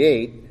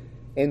 38.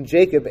 and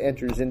Jacob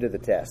enters into the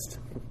test.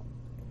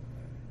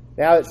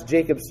 Now it's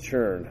Jacob's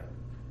turn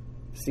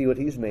to see what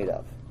he's made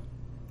of.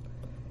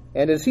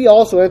 And as he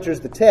also enters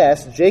the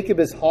test, Jacob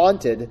is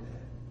haunted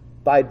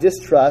by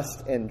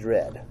distrust and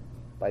dread.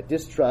 By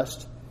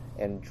distrust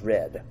and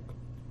dread.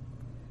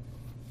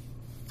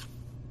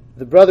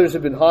 The brothers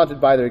have been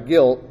haunted by their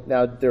guilt.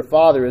 Now their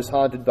father is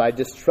haunted by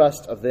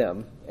distrust of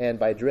them and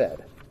by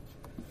dread.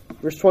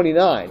 Verse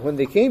 29, when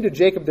they came to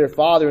Jacob their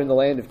father in the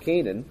land of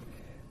Canaan,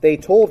 they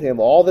told him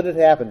all that had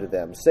happened to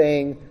them,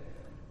 saying,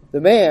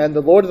 the man,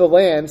 the Lord of the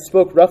land,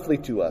 spoke roughly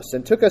to us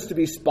and took us to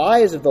be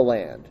spies of the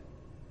land.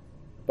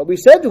 But we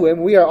said to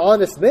him, we are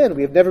honest men,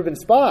 we have never been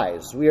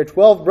spies. We are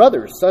 12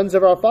 brothers, sons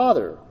of our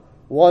father.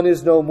 One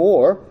is no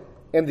more,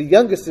 and the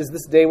youngest is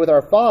this day with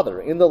our father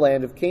in the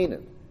land of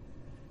Canaan.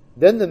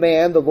 Then the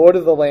man, the Lord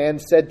of the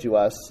land, said to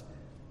us,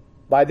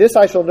 by this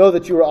I shall know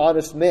that you are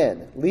honest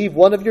men. Leave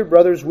one of your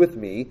brothers with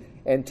me,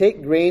 and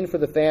take grain for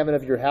the famine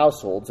of your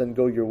households, and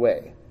go your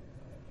way.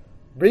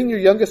 Bring your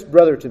youngest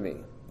brother to me.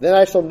 Then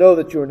I shall know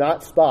that you are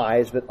not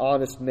spies, but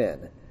honest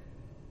men.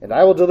 And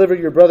I will deliver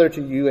your brother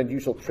to you, and you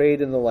shall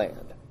trade in the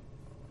land.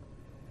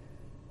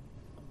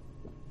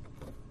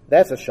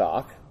 That's a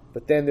shock,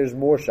 but then there's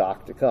more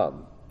shock to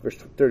come. Verse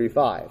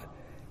 35.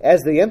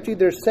 As they emptied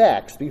their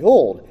sacks,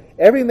 behold,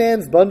 every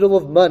man's bundle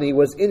of money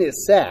was in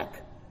his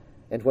sack.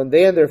 And when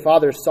they and their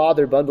father saw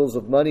their bundles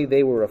of money,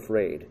 they were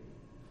afraid.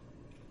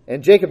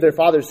 And Jacob their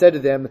father said to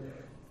them,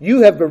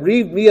 you have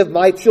bereaved me of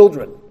my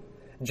children.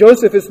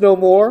 Joseph is no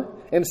more,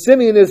 and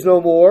Simeon is no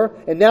more,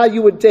 and now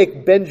you would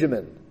take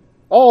Benjamin.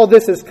 All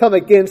this has come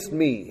against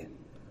me.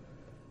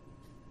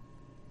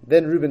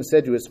 Then Reuben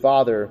said to his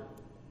father,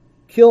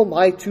 kill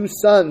my 2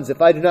 sons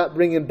if I do not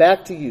bring him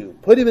back to you.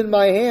 Put him in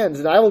my hands,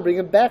 and I will bring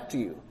him back to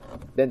you.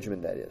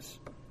 Benjamin, that is.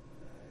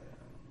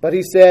 But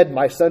he said,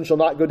 my son shall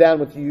not go down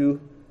with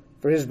you,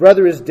 for his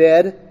brother is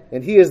dead,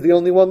 and he is the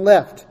only one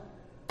left.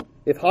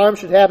 If harm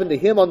should happen to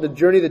him on the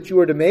journey that you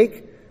are to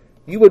make,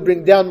 you would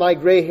bring down my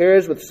gray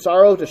hairs with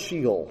sorrow to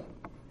Sheol.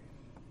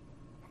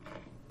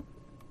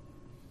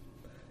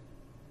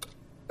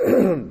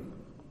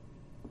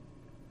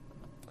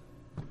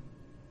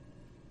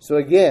 So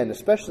again,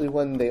 especially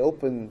when they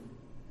open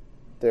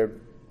their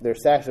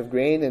sacks of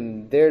grain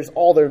and there's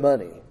all their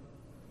money.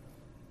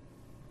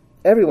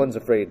 Everyone's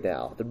afraid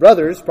now. The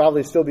brothers,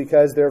 probably still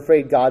because they're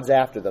afraid God's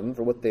after them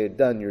for what they had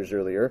done years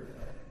earlier.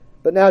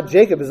 But now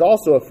Jacob is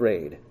also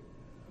afraid.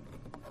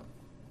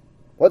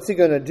 What's he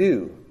going to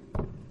do?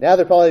 Now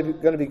they're probably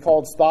going to be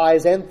called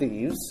spies and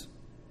thieves.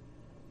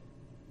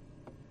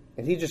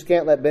 And he just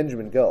can't let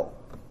Benjamin go.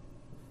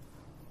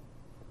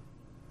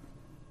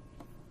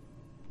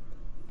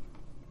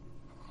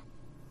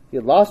 He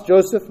had lost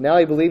Joseph. Now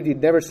he believed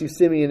he'd never see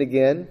Simeon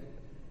again.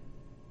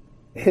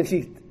 And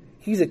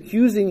he's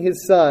accusing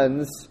his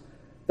sons,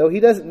 though he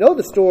doesn't know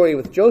the story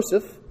with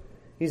Joseph.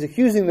 He's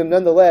accusing them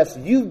nonetheless.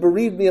 You've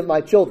bereaved me of my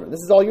children.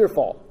 This is all your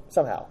fault,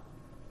 somehow.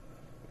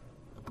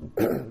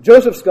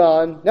 Joseph's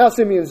gone. Now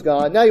Simeon's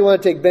gone. Now you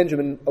want to take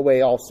Benjamin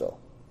away also.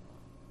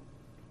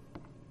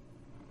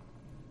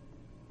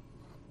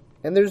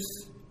 And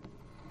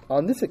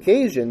on this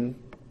occasion,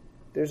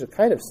 there's a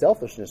kind of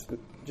selfishness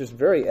just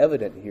very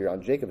evident here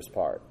on Jacob's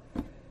part.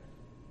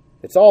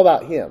 It's all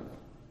about him.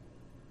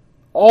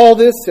 All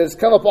this has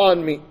come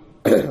upon me.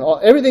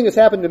 Everything has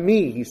happened to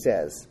me, he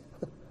says.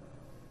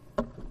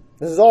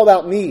 This is all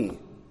about me.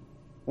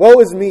 Woe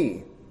is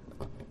me.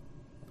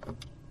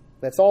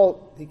 That's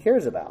all he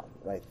cares about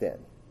right then.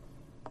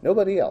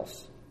 Nobody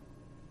else.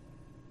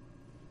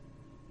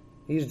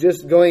 He's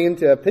just going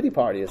into a pity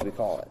party, as we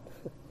call it.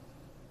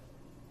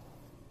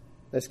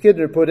 As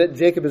Kidner put it,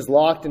 Jacob is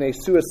locked in a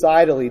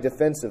suicidally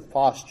defensive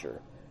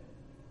posture.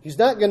 He's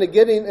not going to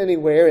get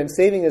anywhere in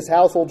saving his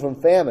household from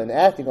famine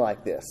acting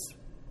like this.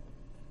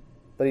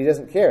 But he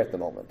doesn't care at the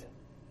moment.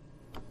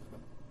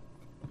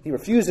 He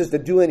refuses to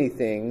do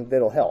anything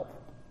that'll help.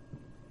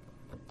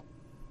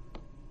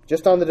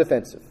 Just on the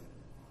defensive.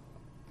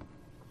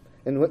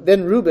 And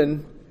then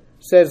Reuben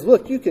says,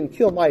 look, you can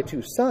kill my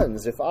 2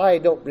 sons if I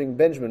don't bring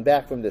Benjamin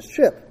back from this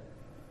trip.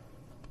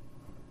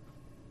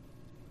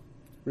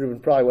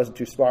 Reuben probably wasn't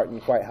too smart in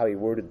quite how he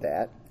worded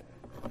that.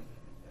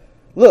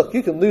 Look,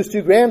 you can lose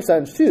 2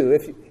 grandsons too.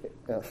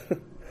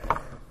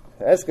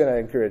 That's going to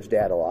encourage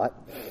Dad a lot.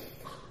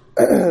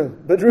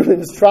 But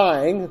Reuben's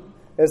trying,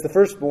 as the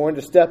firstborn,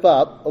 to step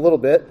up a little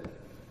bit.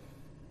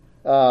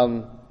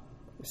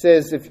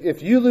 Says,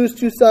 if you lose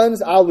 2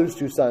 sons, I'll lose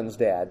 2 sons,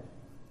 Dad.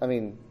 I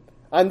mean,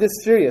 I'm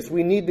this serious.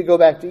 We need to go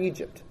back to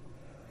Egypt.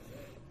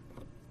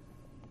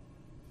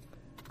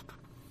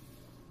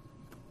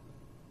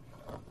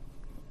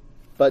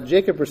 But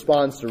Jacob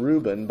responds to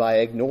Reuben by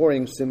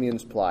ignoring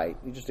Simeon's plight.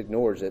 He just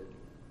ignores it.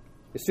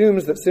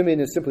 Assumes that Simeon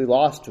is simply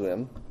lost to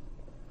him.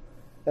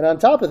 And on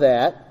top of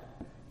that,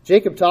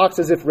 Jacob talks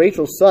as if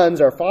Rachel's sons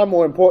are far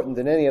more important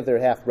than any of their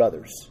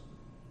half-brothers.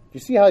 Do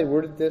you see how he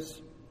worded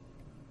this?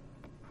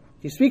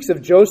 He speaks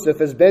of Joseph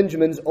as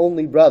Benjamin's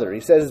only brother. He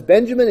says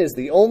Benjamin is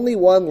the only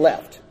one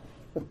left.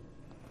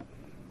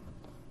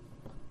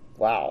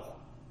 Wow.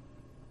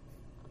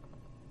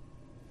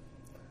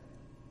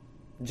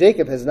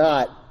 Jacob has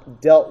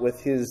not dealt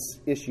with his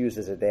issues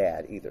as a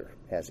dad either,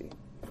 has he?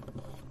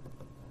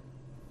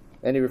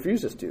 And he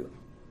refuses to.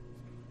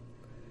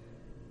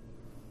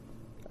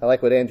 I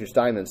like what Andrew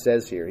Steinman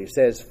says here. He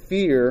says,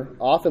 fear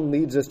often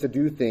leads us to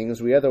do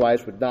things we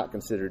otherwise would not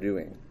consider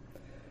doing.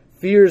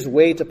 Fear's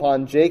weight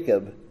upon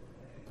Jacob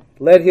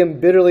led him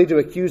bitterly to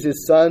accuse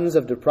his sons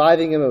of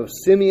depriving him of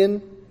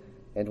Simeon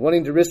and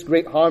wanting to risk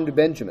great harm to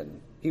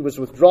Benjamin. He was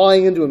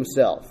withdrawing into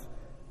himself,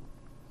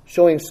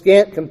 showing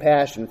scant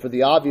compassion for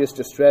the obvious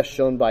distress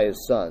shown by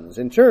his sons.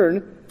 In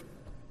turn,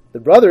 the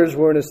brothers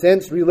were in a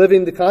sense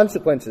reliving the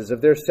consequences of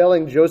their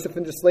selling Joseph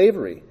into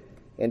slavery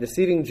and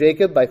deceiving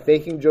Jacob by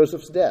faking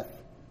Joseph's death.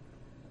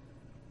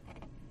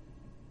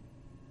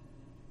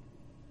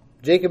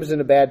 Jacob is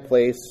in a bad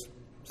place,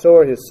 so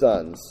are his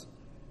sons.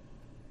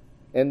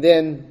 And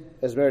then,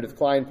 as Meredith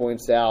Klein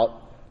points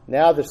out,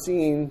 now the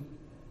scene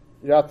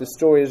throughout the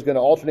story is going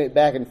to alternate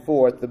back and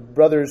forth. The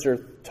brothers are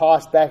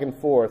tossed back and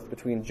forth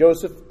between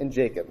Joseph and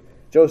Jacob,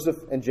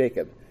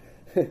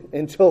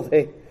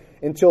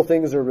 until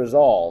things are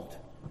resolved.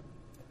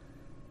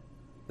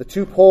 The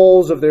two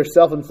poles of their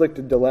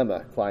self-inflicted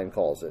dilemma, Klein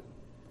calls it.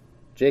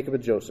 Jacob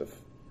and Joseph.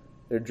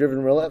 They're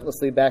driven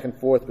relentlessly back and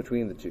forth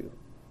between the two.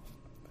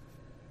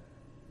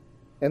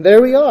 And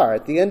there we are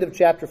at the end of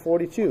chapter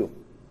 42.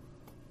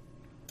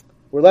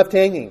 We're left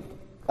hanging,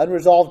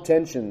 unresolved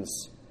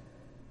tensions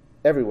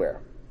everywhere.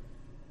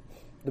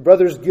 The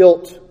brothers'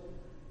 guilt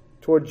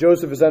toward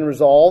Joseph is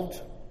unresolved.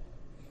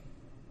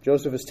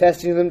 Joseph is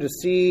testing them to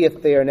see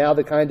if they are now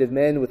the kind of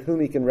men with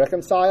whom he can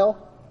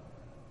reconcile.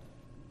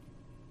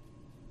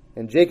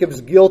 And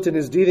Jacob's guilt in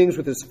his dealings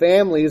with his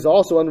family is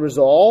also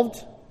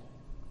unresolved.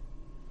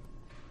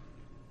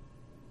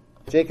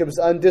 Jacob's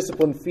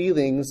undisciplined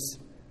feelings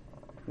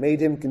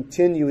made him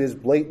continue his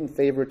blatant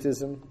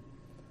favoritism,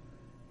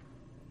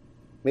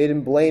 made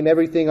him blame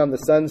everything on the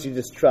sons he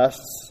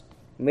distrusts,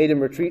 made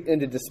him retreat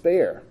into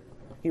despair.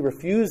 He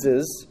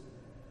refuses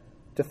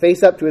to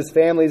face up to his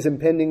family's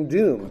impending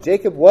doom.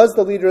 Jacob was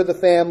the leader of the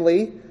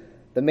family,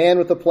 the man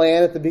with the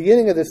plan at the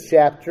beginning of this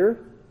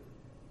chapter.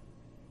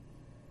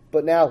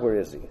 But now where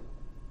is he?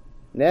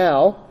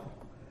 Now,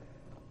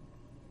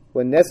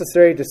 when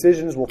necessary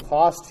decisions will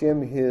cost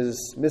him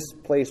his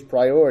misplaced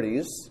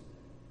priorities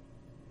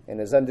and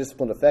his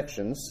undisciplined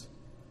affections,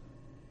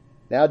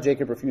 now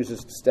Jacob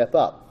refuses to step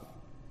up.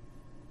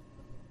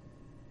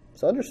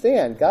 So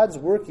understand, God's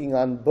working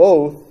on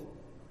both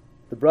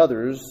the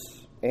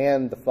brothers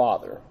and the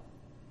father.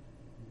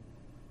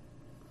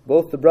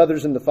 Both the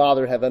brothers and the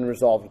father have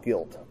unresolved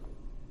guilt.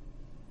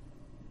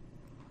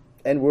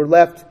 And we're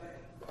left,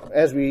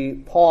 as we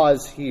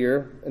pause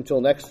here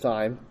until next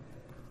time,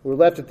 we're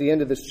left at the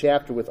end of this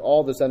chapter with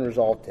all this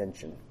unresolved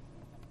tension.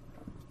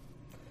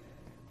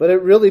 But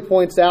it really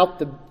points out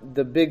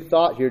the big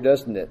thought here,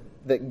 doesn't it?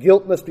 That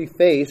guilt must be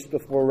faced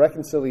before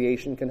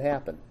reconciliation can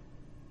happen.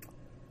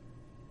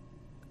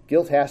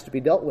 Guilt has to be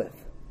dealt with.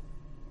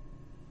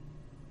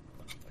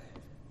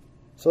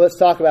 So let's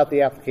talk about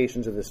the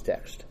applications of this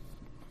text.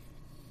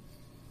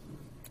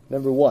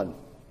 Number 1.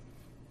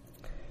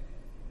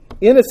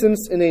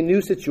 Innocence in a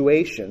new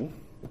situation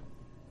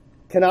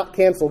cannot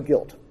cancel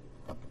guilt.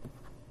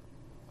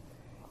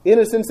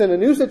 Innocence in a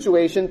new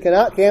situation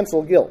cannot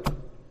cancel guilt.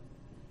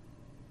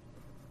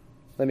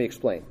 Let me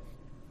explain.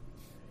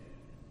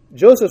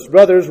 Joseph's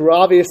brothers were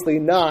obviously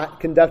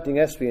not conducting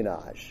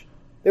espionage.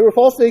 They were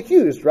falsely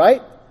accused,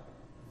 right?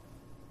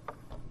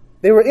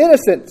 They were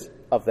innocent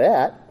of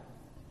that.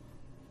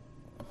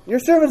 Your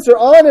servants are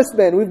honest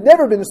men. We've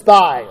never been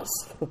spies.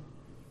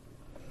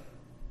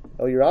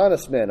 Oh, you're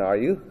honest men, are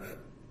you?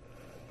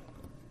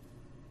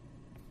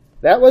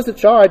 That was the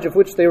charge of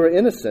which they were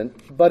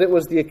innocent, but it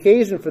was the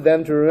occasion for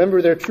them to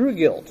remember their true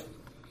guilt.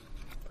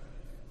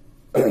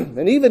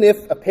 And even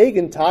if a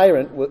pagan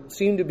tyrant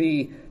seemed to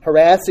be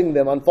harassing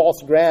them on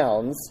false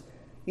grounds,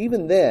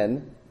 even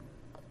then,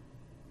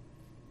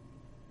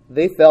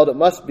 they felt it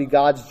must be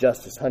God's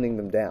justice hunting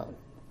them down,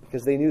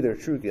 because they knew their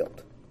true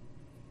guilt.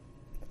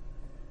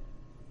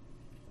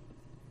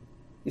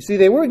 You see,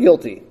 they were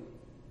guilty.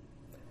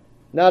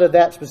 Not of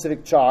that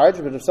specific charge,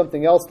 but of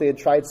something else they had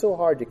tried so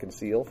hard to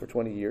conceal for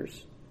 20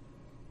 years.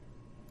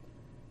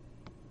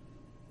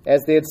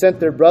 As they had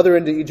sent their brother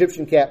into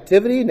Egyptian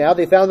captivity, now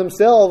they found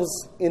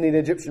themselves in an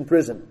Egyptian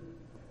prison.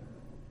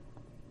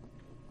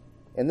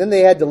 And then they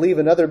had to leave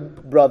another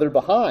brother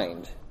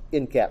behind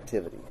in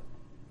captivity.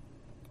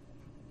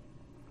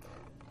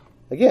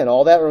 Again,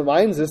 all that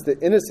reminds us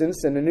that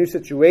innocence in a new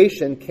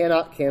situation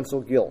cannot cancel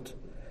guilt.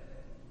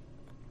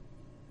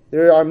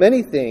 There are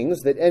many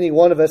things that any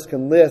one of us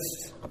can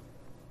list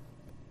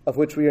of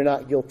which we are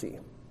not guilty.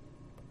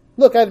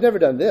 Look, I've never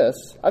done this.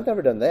 I've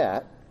never done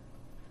that.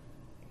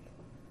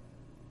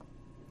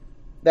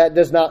 That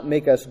does not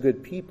make us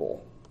good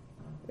people.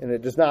 And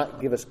it does not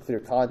give us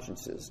clear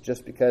consciences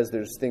just because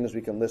there's things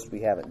we can list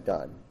we haven't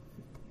done.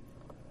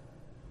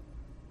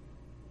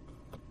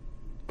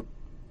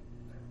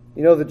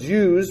 You know, the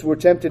Jews were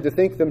tempted to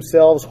think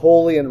themselves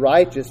holy and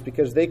righteous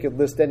because they could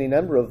list any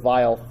number of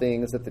vile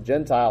things that the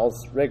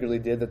Gentiles regularly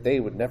did that they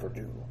would never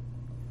do.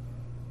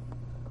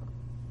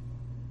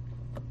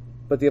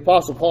 But the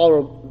Apostle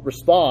Paul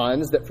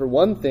responds that for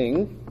one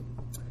thing,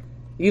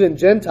 even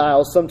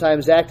Gentiles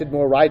sometimes acted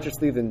more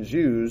righteously than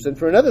Jews, and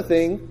for another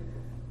thing,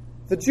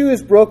 the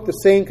Jews broke the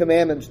same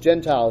commandments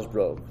Gentiles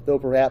broke, though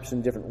perhaps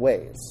in different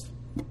ways.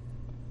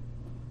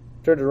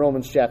 Turn to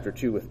Romans chapter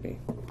 2 with me.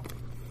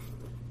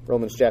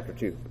 Romans chapter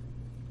 2.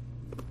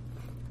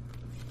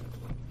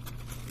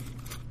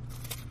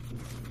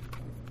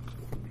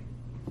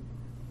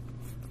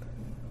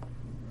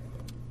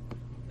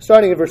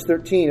 Starting at verse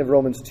 13 of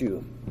Romans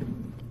 2.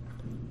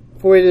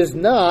 For it is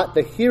not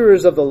the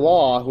hearers of the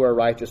law who are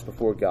righteous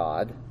before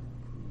God,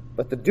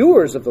 but the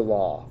doers of the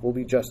law will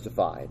be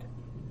justified.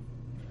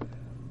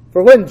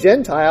 For when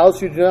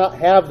Gentiles who do not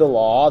have the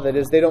law, that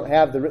is, they don't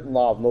have the written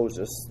law of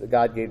Moses that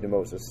God gave to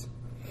Moses,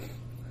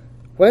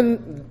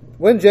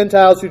 when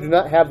Gentiles who do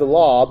not have the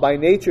law by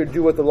nature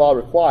do what the law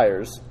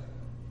requires,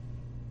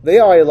 they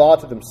are a law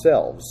to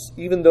themselves,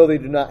 even though they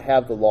do not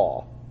have the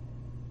law.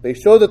 They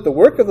show that the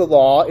work of the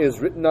law is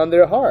written on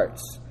their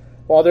hearts,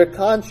 while their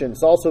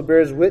conscience also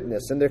bears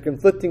witness, and their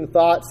conflicting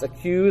thoughts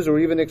accuse or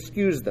even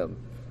excuse them.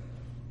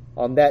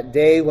 On that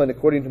day when,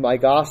 according to my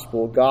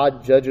gospel,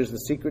 God judges the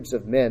secrets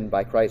of men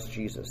by Christ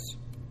Jesus.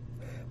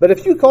 But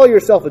if you call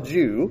yourself a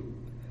Jew,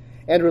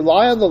 and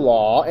rely on the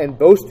law, and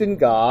boast in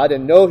God,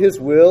 and know His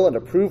will, and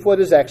approve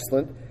what is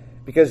excellent,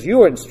 because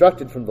you are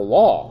instructed from the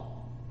law,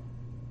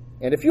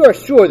 and if you are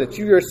sure that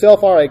you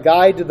yourself are a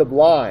guide to the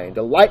blind,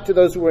 a light to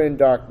those who are in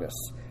darkness,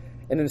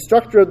 an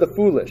instructor of the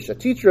foolish, a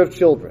teacher of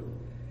children,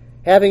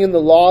 having in the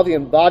law the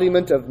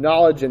embodiment of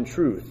knowledge and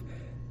truth,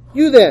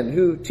 you then,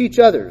 who teach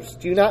others,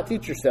 do you not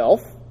teach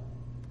yourself?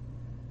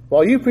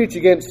 While you preach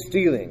against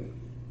stealing,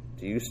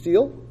 do you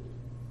steal?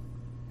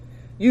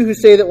 You who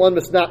say that one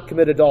must not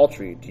commit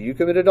adultery, do you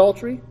commit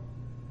adultery?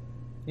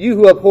 You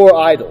who abhor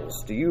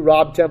idols, do you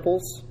rob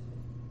temples?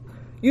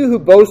 You who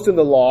boast in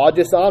the law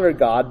dishonor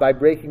God by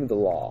breaking the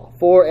law.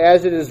 For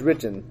as it is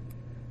written,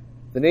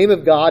 the name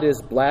of God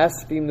is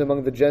blasphemed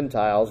among the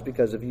Gentiles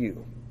because of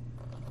you.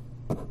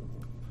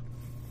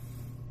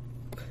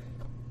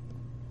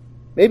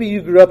 Maybe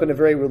you grew up in a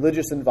very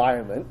religious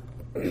environment,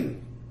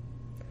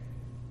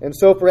 and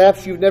so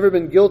perhaps you've never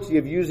been guilty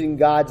of using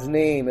God's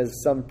name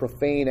as some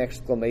profane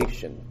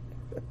exclamation,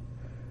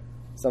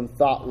 some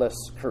thoughtless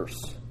curse.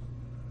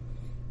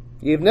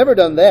 You've never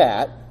done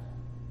that.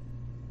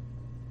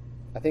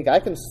 I think I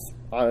can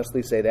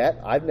honestly say that.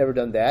 I've never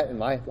done that in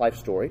my life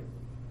story.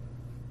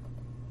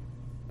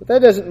 But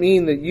that doesn't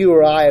mean that you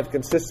or I have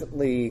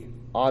consistently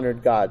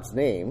honored God's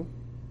name,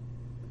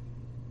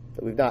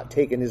 that we've not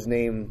taken His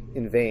name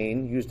in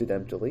vain, used it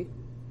emptily.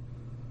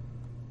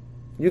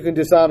 You can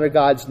dishonor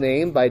God's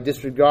name by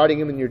disregarding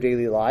Him in your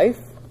daily life,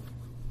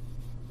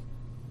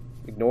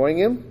 ignoring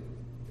Him,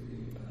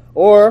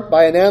 or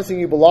by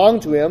announcing you belong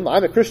to Him,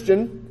 I'm a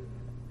Christian,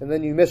 and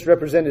then you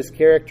misrepresent His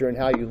character and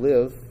how you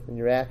live and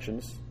your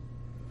actions.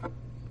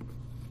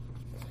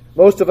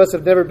 Most of us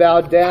have never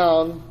bowed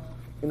down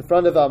in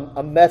front of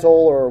a metal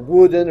or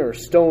wooden or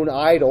stone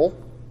idol,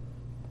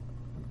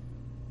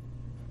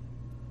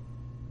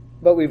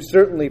 but we've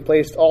certainly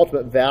placed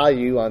ultimate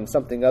value on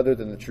something other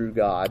than the true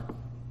God.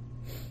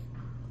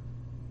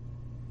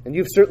 And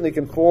you've certainly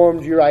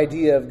conformed your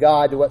idea of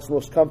God to what's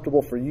most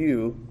comfortable for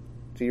you,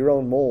 to your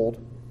own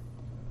mold.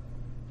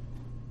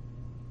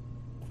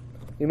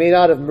 You may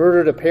not have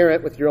murdered a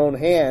parent with your own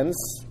hands,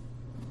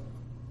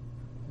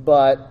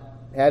 but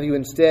have you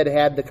instead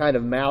had the kind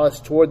of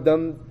malice toward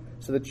them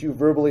so that you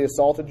verbally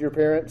assaulted your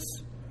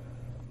parents?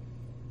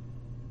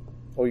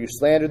 Or you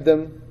slandered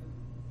them?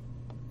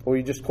 Or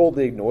you just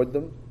coldly ignored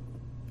them?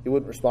 You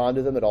wouldn't respond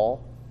to them at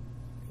all?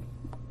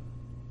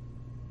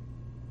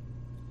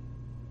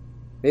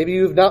 Maybe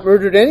you've not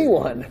murdered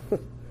anyone,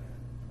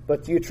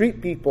 but do you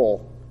treat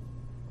people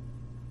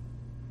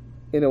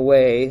in a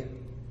way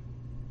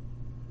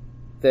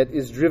that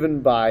is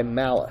driven by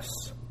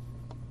malice?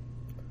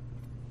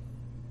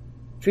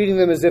 Treating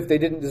them as if they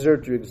didn't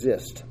deserve to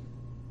exist.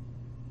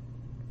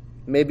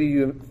 Maybe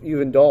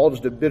you've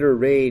indulged a bitter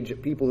rage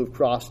at people who've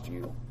crossed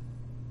you.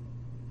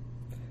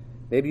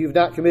 Maybe you've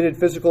not committed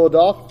physical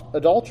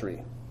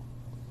adultery.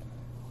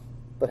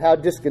 But how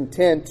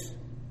discontent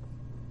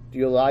do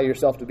you allow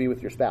yourself to be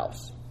with your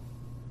spouse?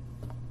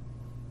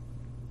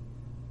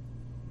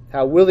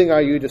 How willing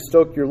are you to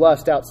stoke your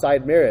lust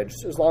outside marriage,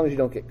 as long as you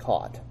don't get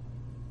caught?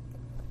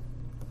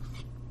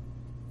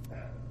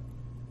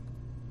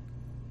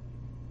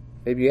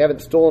 Maybe you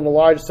haven't stolen a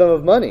large sum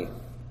of money.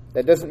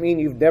 That doesn't mean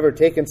you've never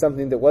taken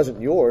something that wasn't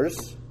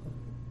yours.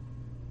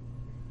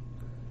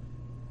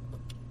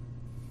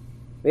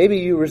 Maybe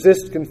you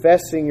resist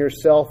confessing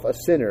yourself a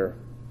sinner.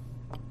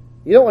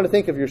 You don't want to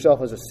think of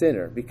yourself as a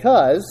sinner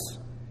because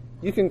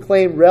you can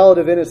claim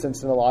relative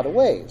innocence in a lot of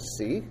ways.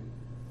 See,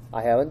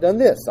 I haven't done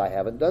this, I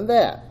haven't done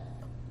that.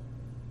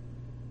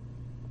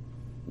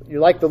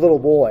 You're like the little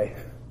boy.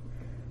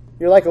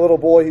 You're like a little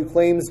boy who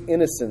claims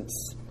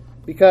innocence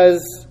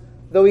because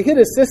though he hit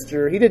his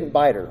sister, he didn't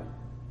bite her.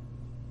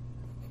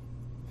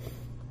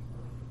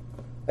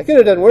 I could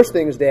have done worse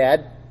things,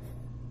 Dad.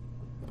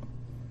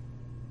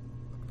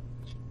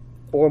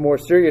 Or more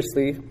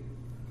seriously,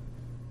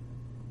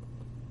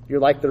 You're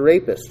like the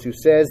rapist who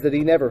says that he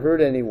never hurt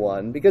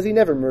anyone because he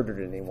never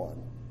murdered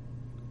anyone.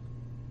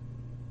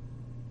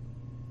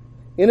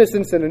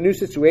 Innocence in a new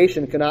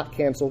situation cannot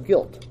cancel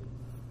guilt.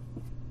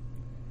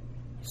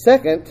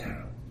 Second,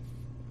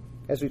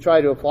 as we try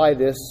to apply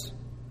this,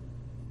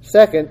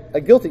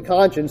 a guilty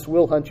conscience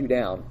will hunt you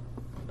down.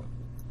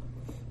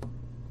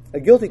 A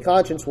guilty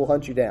conscience will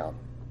hunt you down.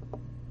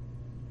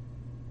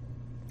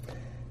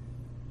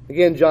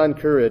 Again, John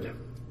Currid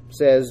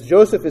says,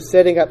 Joseph is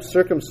setting up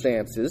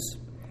circumstances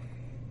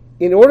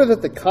in order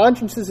that the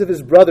consciences of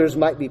his brothers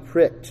might be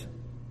pricked.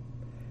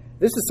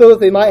 This is so that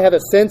they might have a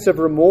sense of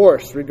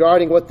remorse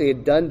regarding what they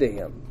had done to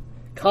him.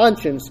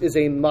 Conscience is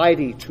a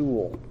mighty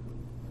tool.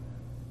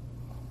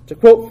 To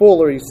quote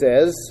Fuller, he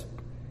says,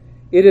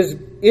 It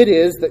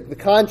is that the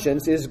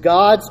conscience is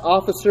God's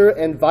officer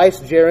and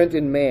vicegerent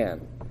in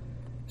man,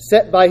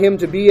 set by him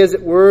to be, as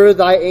it were,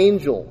 thy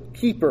angel,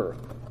 keeper,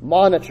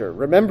 monitor,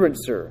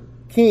 remembrancer,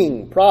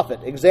 king, prophet,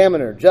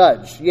 examiner,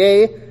 judge,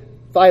 yea,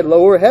 thy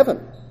lower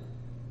heaven.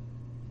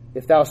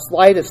 If thou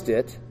slightest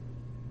it,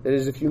 that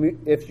is, if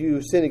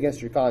you sin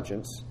against your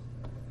conscience,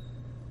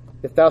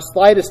 if thou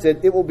slightest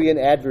it, it will be an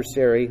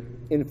adversary,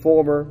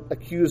 informer,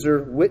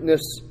 accuser, witness,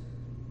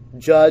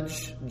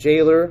 judge,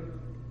 jailer,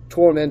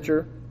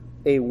 tormentor,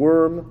 a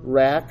worm,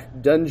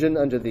 rack, dungeon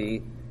unto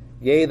thee,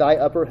 yea, thy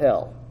upper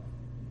hell.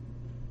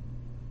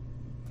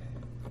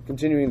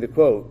 Continuing the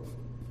quote,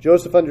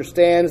 Joseph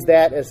understands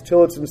that, as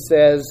Tillotson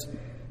says,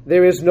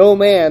 there is no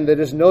man that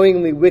is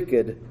knowingly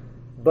wicked,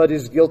 but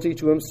is guilty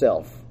to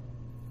himself.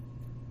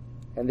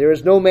 And there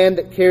is no man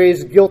that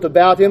carries guilt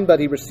about him, but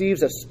he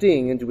receives a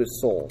sting into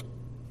his soul.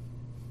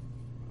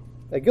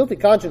 A guilty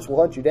conscience will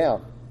hunt you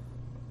down.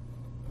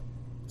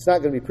 It's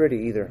not going to be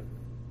pretty either.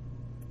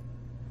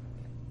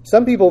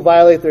 Some people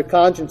violate their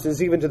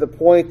consciences even to the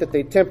point that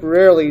they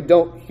temporarily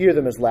don't hear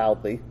them as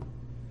loudly.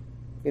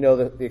 You know,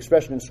 the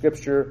expression in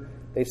Scripture,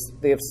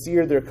 they have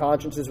seared their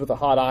consciences with a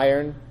hot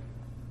iron,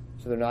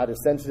 so they're not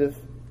as sensitive.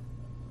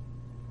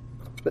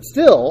 But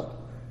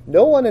still,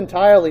 no one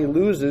entirely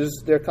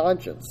loses their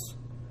conscience.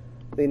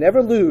 They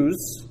never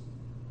lose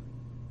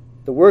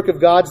the work of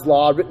God's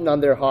law written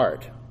on their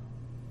heart.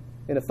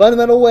 In a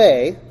fundamental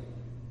way,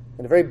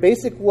 in a very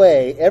basic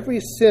way, every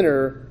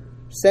sinner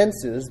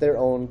senses their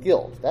own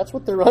guilt. That's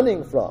what they're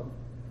running from.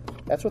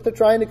 That's what they're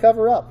trying to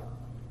cover up.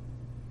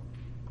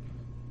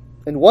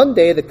 And one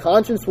day the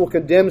conscience will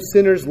condemn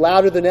sinners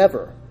louder than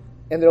ever,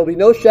 and there will be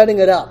no shutting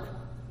it up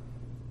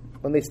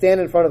when they stand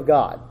in front of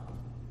God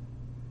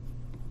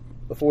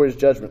before his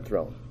judgment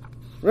throne.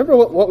 Remember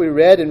what we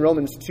read in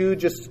Romans 2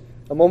 just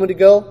a moment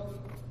ago?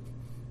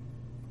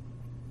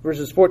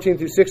 Verses 14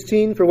 through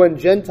 16, for when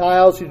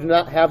Gentiles who do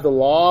not have the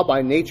law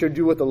by nature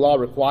do what the law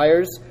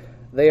requires,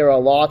 they are a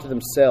law to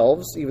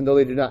themselves, even though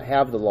they do not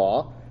have the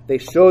law. They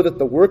show that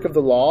the work of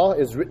the law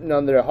is written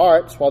on their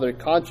hearts, while their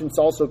conscience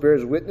also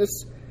bears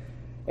witness,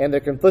 and their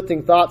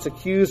conflicting thoughts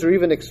accuse or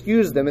even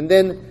excuse them. And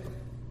then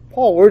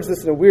Paul words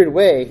this in a weird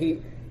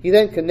way. He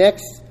then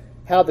connects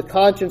how the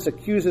conscience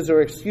accuses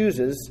or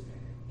excuses.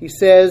 He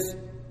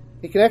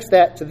connects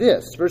that to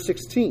this, verse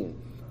 16.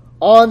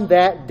 On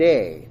that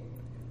day,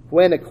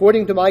 when,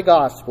 according to my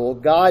gospel,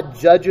 God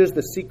judges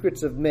the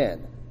secrets of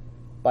men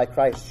by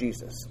Christ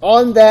Jesus.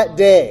 On that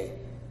day,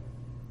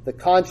 the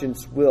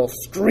conscience will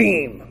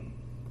scream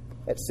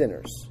at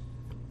sinners,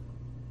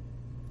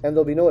 and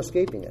there'll be no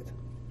escaping it.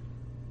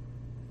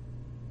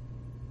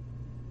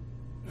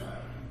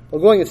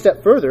 Well, going a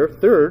step further,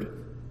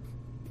 third,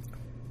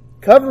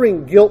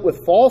 covering guilt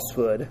with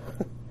falsehood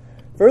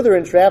further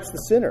entraps the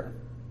sinner.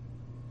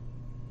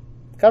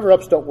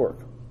 Cover-ups don't work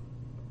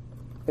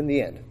in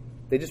the end.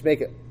 They just make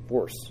it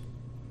worse.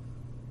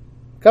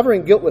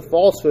 Covering guilt with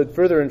falsehood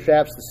further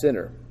entraps the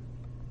sinner.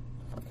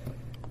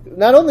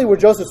 Not only were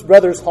Joseph's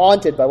brothers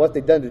haunted by what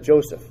they'd done to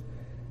Joseph,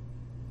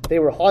 they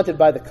were haunted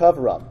by the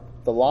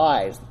cover-up, the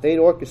lies that they'd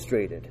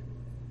orchestrated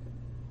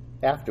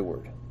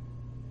afterward.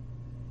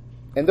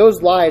 And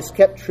those lies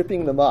kept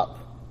tripping them up,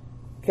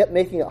 kept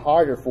making it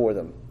harder for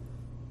them.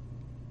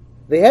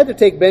 They had to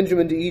take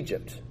Benjamin to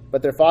Egypt,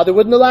 but their father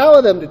wouldn't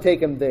allow them to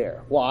take him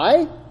there.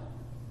 Why?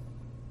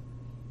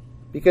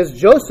 Because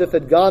Joseph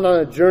had gone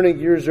on a journey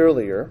years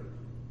earlier,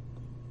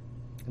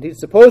 and he'd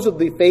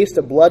supposedly faced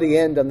a bloody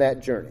end on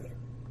that journey.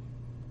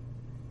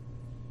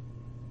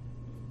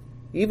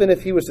 Even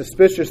if he was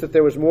suspicious that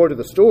there was more to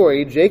the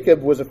story,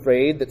 Jacob was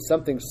afraid that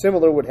something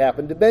similar would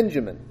happen to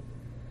Benjamin.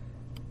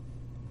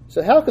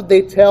 So how could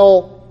they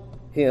tell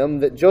him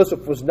that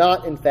Joseph was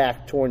not, in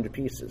fact, torn to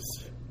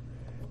pieces?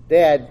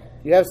 Dad,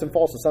 you have some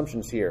false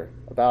assumptions here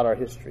about our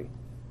history.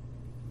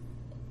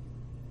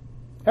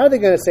 How are they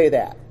going to say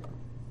that?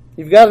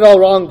 You've got it all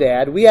wrong,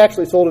 Dad. We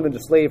actually sold him into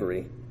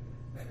slavery.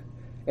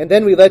 And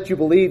then we let you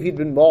believe he'd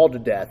been mauled to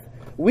death.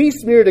 We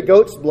smeared a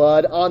goat's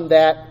blood on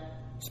that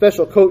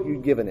special coat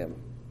you'd given him.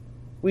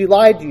 We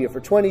lied to you for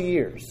 20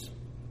 years.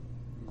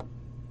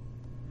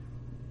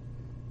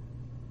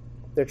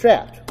 They're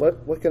trapped.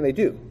 What can they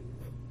do?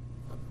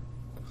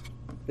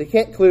 They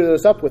can't clear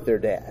this up with their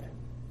dad.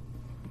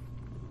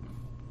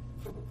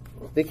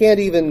 They can't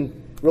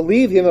even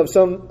relieve him of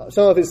some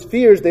of his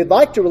fears they'd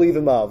like to relieve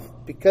him of,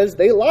 because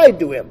they lied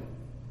to him.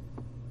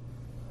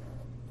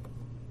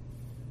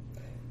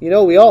 You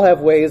know, we all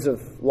have ways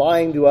of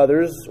lying to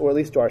others, or at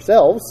least to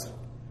ourselves,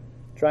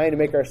 trying to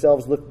make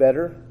ourselves look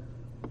better,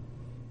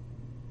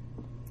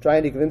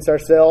 trying to convince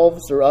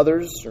ourselves or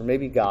others, or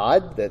maybe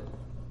God, that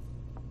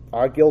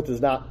our guilt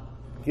is not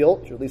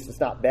guilt, or at least it's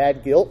not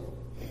bad guilt.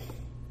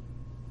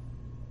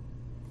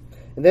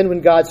 And then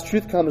when God's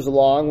truth comes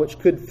along, which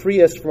could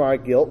free us from our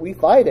guilt, we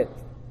fight it.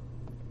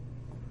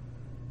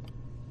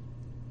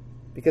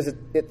 Because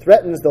it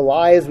threatens the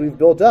lies we've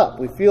built up.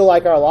 We feel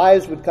like our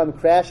lives would come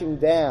crashing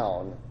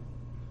down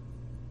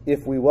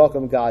if we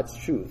welcome God's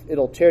truth.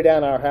 It'll tear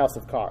down our house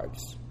of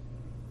cards.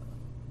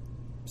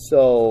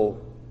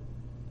 So,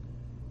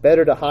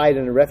 better to hide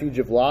in a refuge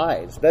of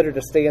lies. Better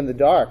to stay in the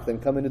dark than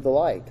come into the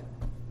light.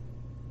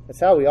 That's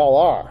how we all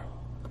are,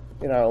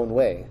 in our own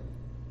way.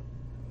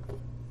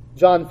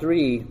 John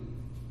 3,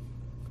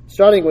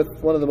 starting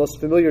with one of the most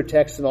familiar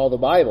texts in all the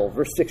Bible,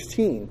 verse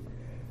 16.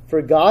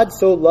 For God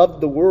so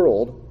loved the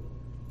world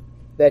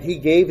that he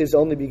gave his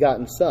only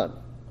begotten Son,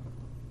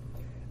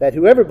 that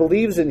whoever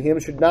believes in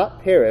him should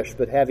not perish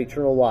but have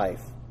eternal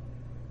life.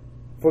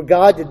 For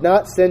God did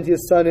not send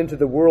his Son into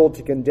the world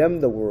to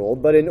condemn the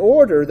world, but in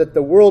order that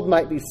the world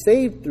might be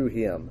saved through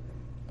him.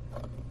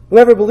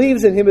 Whoever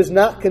believes in him is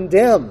not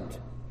condemned,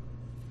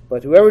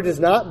 but whoever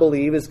does not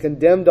believe is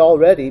condemned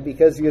already,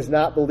 because he has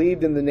not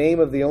believed in the name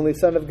of the only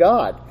Son of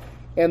God.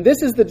 And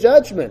this is the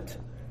judgment.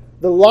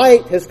 The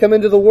light has come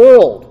into the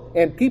world,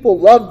 and people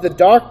loved the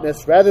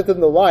darkness rather than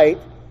the light,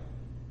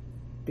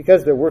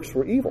 because their works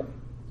were evil.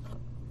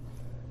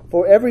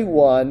 For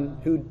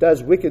everyone who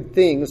does wicked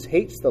things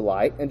hates the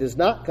light and does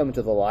not come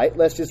to the light,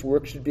 lest his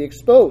work should be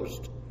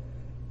exposed.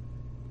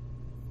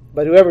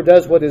 But whoever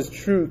does what is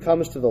true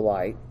comes to the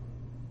light,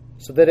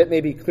 so that it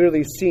may be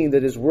clearly seen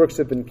that his works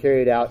have been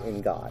carried out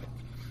in God.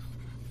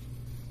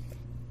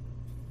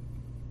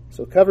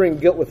 So covering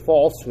guilt with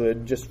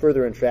falsehood just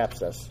further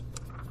entraps us.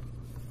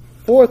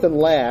 Fourth and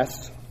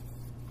last,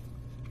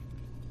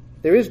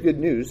 there is good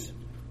news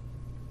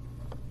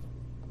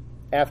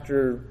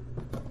after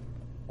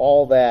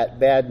all that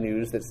bad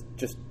news that's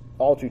just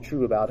all too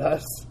true about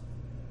us.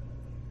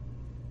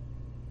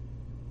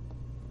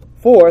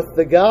 Fourth,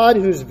 the God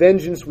whose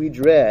vengeance we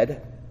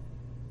dread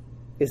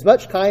is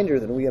much kinder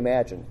than we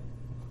imagine.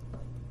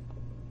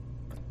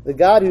 The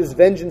God whose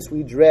vengeance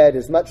we dread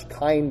is much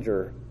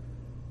kinder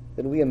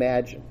than we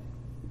imagine.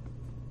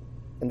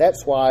 And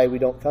that's why we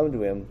don't come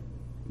to him.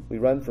 We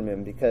run from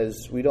him,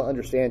 because we don't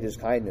understand his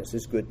kindness,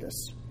 his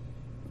goodness.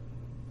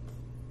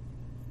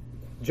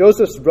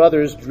 Joseph's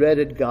brothers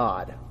dreaded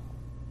God.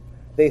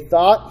 They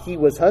thought he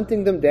was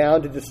hunting them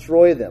down to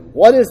destroy them.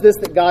 What is this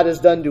that God has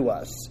done to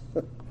us?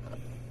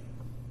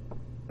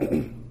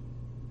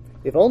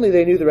 If only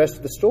they knew the rest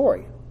of the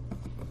story.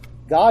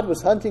 God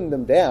was hunting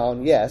them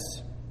down, yes,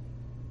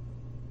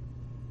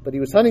 but he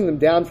was hunting them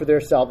down for their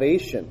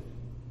salvation,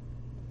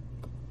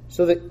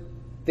 so that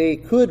they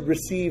could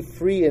receive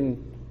free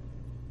and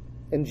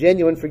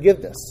genuine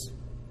forgiveness.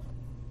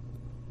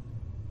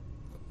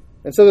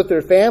 And so that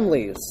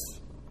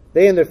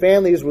they and their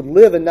families would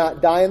live and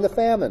not die in the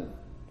famine.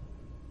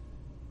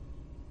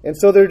 And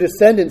so their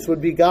descendants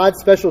would be God's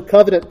special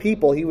covenant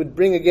people he would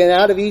bring again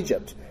out of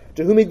Egypt,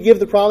 to whom he'd give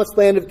the promised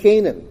land of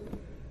Canaan,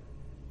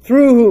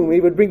 through whom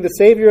he would bring the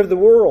Savior of the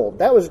world.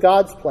 That was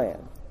God's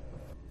plan.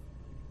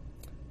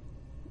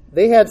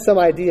 They had some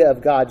idea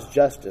of God's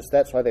justice.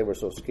 That's why they were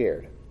so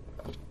scared.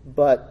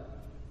 But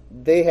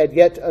they had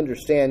yet to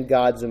understand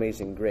God's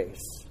amazing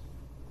grace.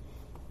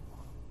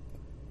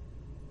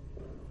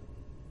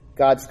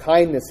 God's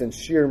kindness and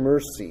sheer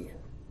mercy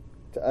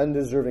to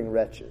undeserving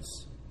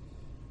wretches.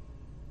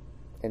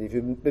 And if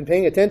you've been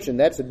paying attention,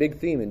 that's a big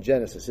theme in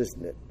Genesis,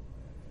 isn't it?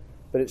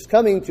 But it's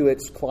coming to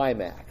its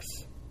climax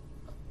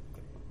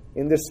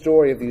in this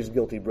story of these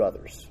guilty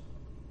brothers.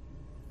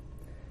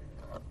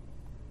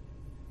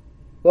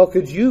 Well,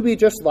 could you be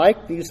just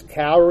like these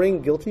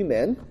cowering, guilty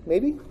men,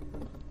 maybe?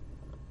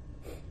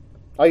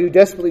 Are you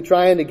desperately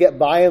trying to get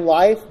by in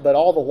life, but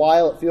all the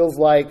while it feels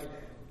like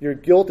your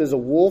guilt is a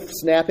wolf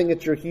snapping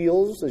at your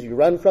heels as you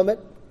run from it?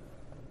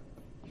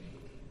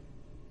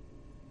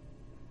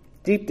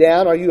 Deep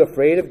down, are you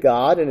afraid of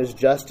God and his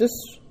justice?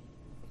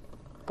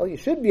 Well, you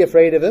should be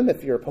afraid of him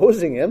if you're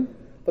opposing him,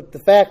 but the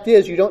fact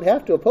is you don't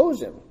have to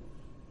oppose him.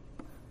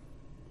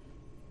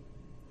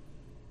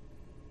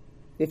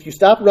 If you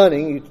stop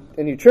running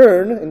and you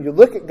turn and you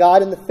look at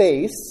God in the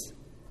face,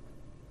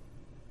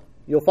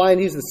 you'll find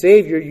he's the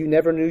Savior you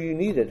never knew you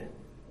needed.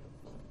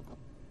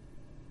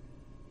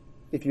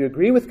 If you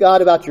agree with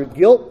God about your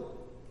guilt,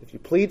 if you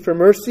plead for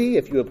mercy,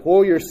 if you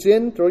abhor your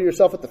sin, throw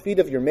yourself at the feet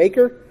of your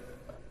Maker,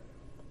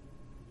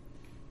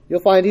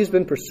 you'll find he's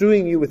been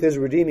pursuing you with his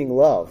redeeming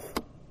love.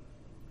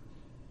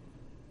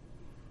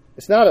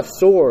 It's not a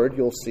sword,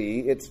 you'll see.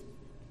 It's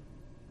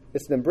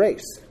an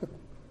embrace.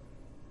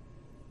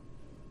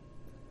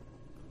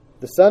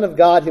 The Son of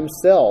God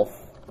himself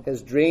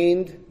has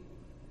drained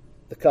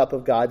the cup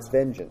of God's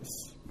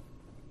vengeance.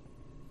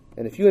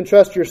 And if you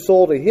entrust your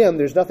soul to Him,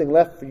 there's nothing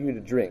left for you to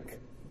drink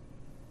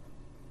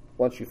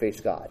once you face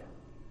God.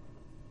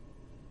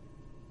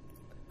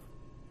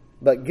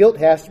 But guilt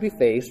has to be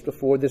faced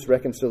before this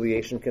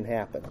reconciliation can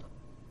happen.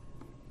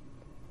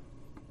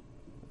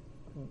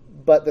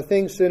 But the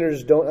thing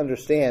sinners don't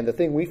understand, the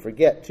thing we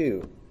forget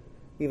too,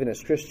 even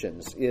as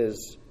Christians,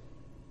 is,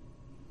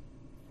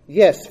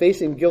 yes,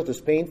 facing guilt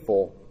is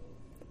painful,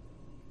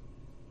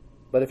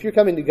 but if you're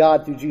coming to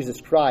God through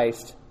Jesus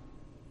Christ,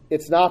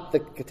 it's not the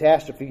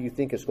catastrophe you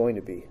think it's going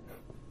to be.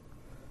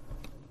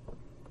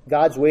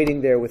 God's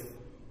waiting there with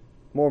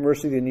more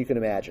mercy than you can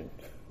imagine.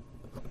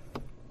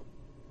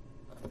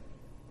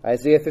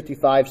 Isaiah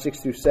 55, 6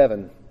 through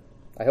 7.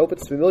 I hope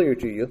it's familiar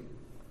to you.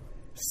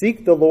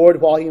 Seek the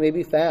Lord while He may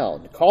be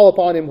found. Call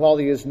upon Him while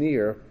He is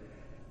near.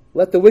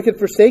 Let the wicked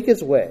forsake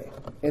his way,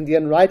 and the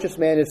unrighteous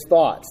man his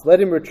thoughts.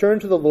 Let him return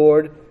to the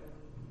Lord,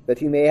 that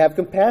He may have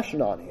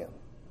compassion on him,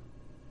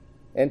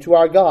 and to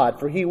our God,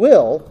 for He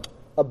will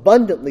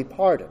abundantly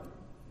pardon.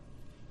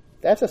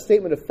 That's a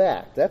statement of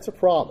fact. That's a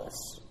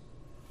promise.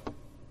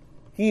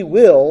 He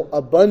will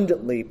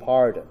abundantly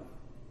pardon.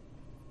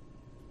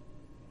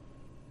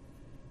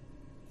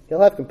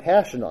 He'll have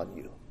compassion on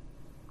you.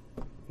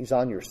 He's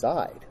on your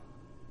side.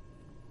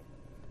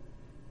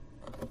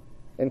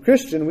 And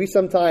Christian, we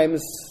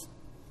sometimes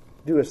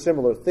do a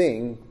similar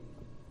thing.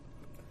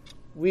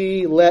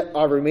 We let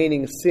our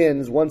remaining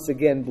sins once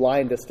again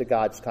blind us to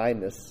God's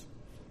kindness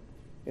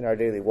in our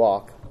daily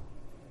walk.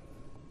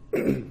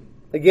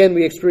 Again,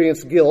 we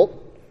experience guilt,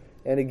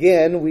 and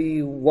again,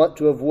 we want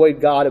to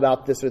avoid God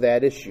about this or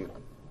that issue.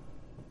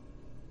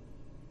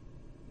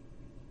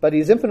 But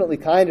He's infinitely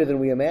kinder than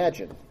we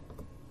imagine.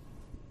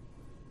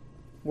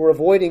 We're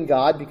avoiding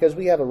God because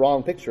we have a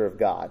wrong picture of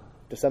God,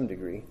 to some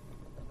degree.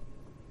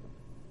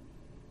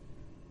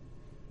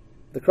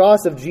 The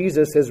cross of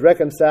Jesus has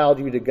reconciled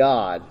you to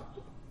God,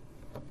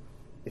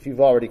 if you've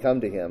already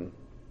come to Him.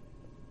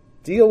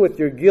 Deal with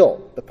your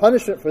guilt. The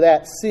punishment for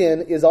that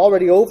sin is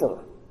already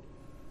over.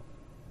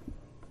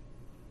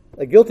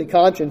 A guilty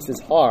conscience is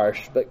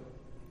harsh, but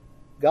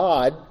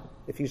God,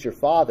 if He's your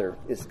Father,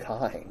 is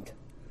kind.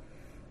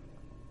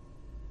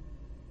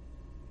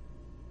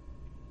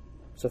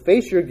 So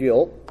face your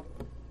guilt,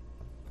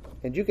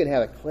 and you can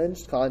have a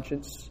cleansed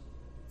conscience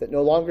that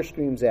no longer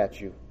screams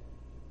at you.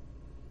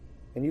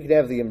 And you can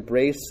have the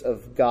embrace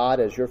of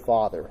God as your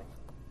Father.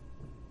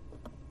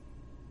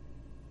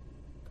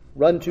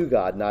 Run to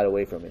God, not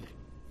away from Him.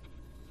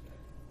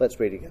 Let's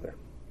pray together.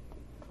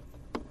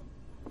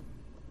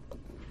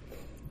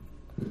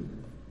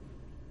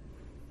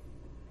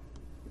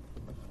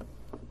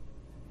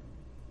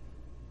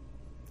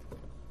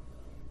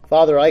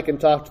 Father, I can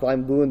talk till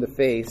I'm blue in the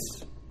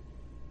face,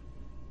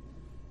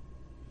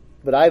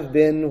 but I've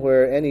been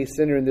where any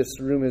sinner in this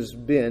room has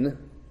been,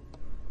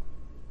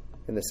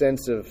 in the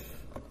sense of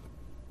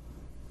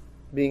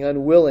being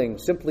unwilling,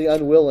 simply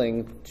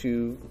unwilling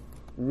to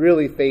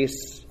really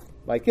face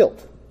my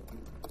guilt.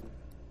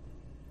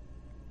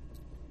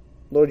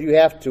 Lord, you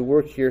have to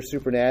work here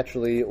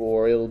supernaturally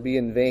or it'll be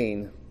in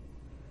vain.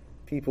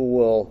 People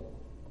will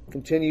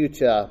continue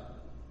to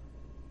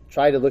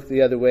try to look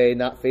the other way,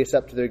 not face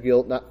up to their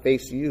guilt, not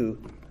face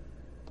you.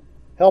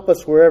 Help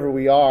us wherever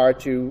we are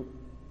to,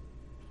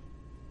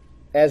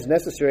 as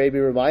necessary, be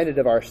reminded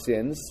of our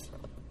sins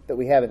that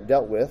we haven't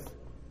dealt with,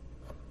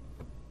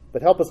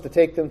 but help us to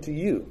take them to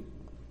you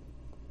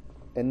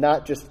and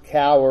not just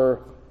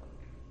cower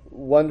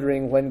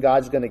wondering when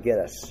God's going to get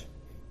us.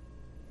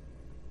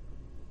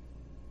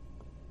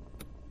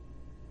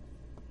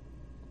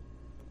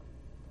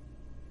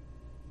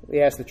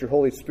 We ask that your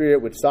Holy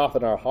Spirit would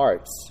soften our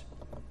hearts,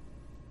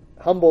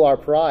 humble our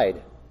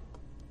pride,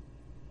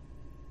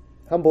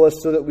 humble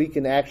us so that we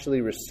can actually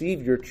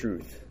receive your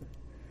truth,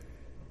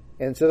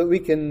 and so that we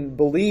can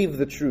believe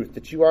the truth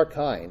that you are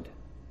kind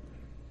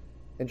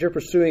and you're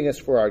pursuing us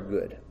for our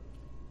good.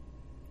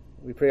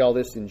 We pray all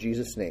this in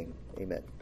Jesus' name. Amen.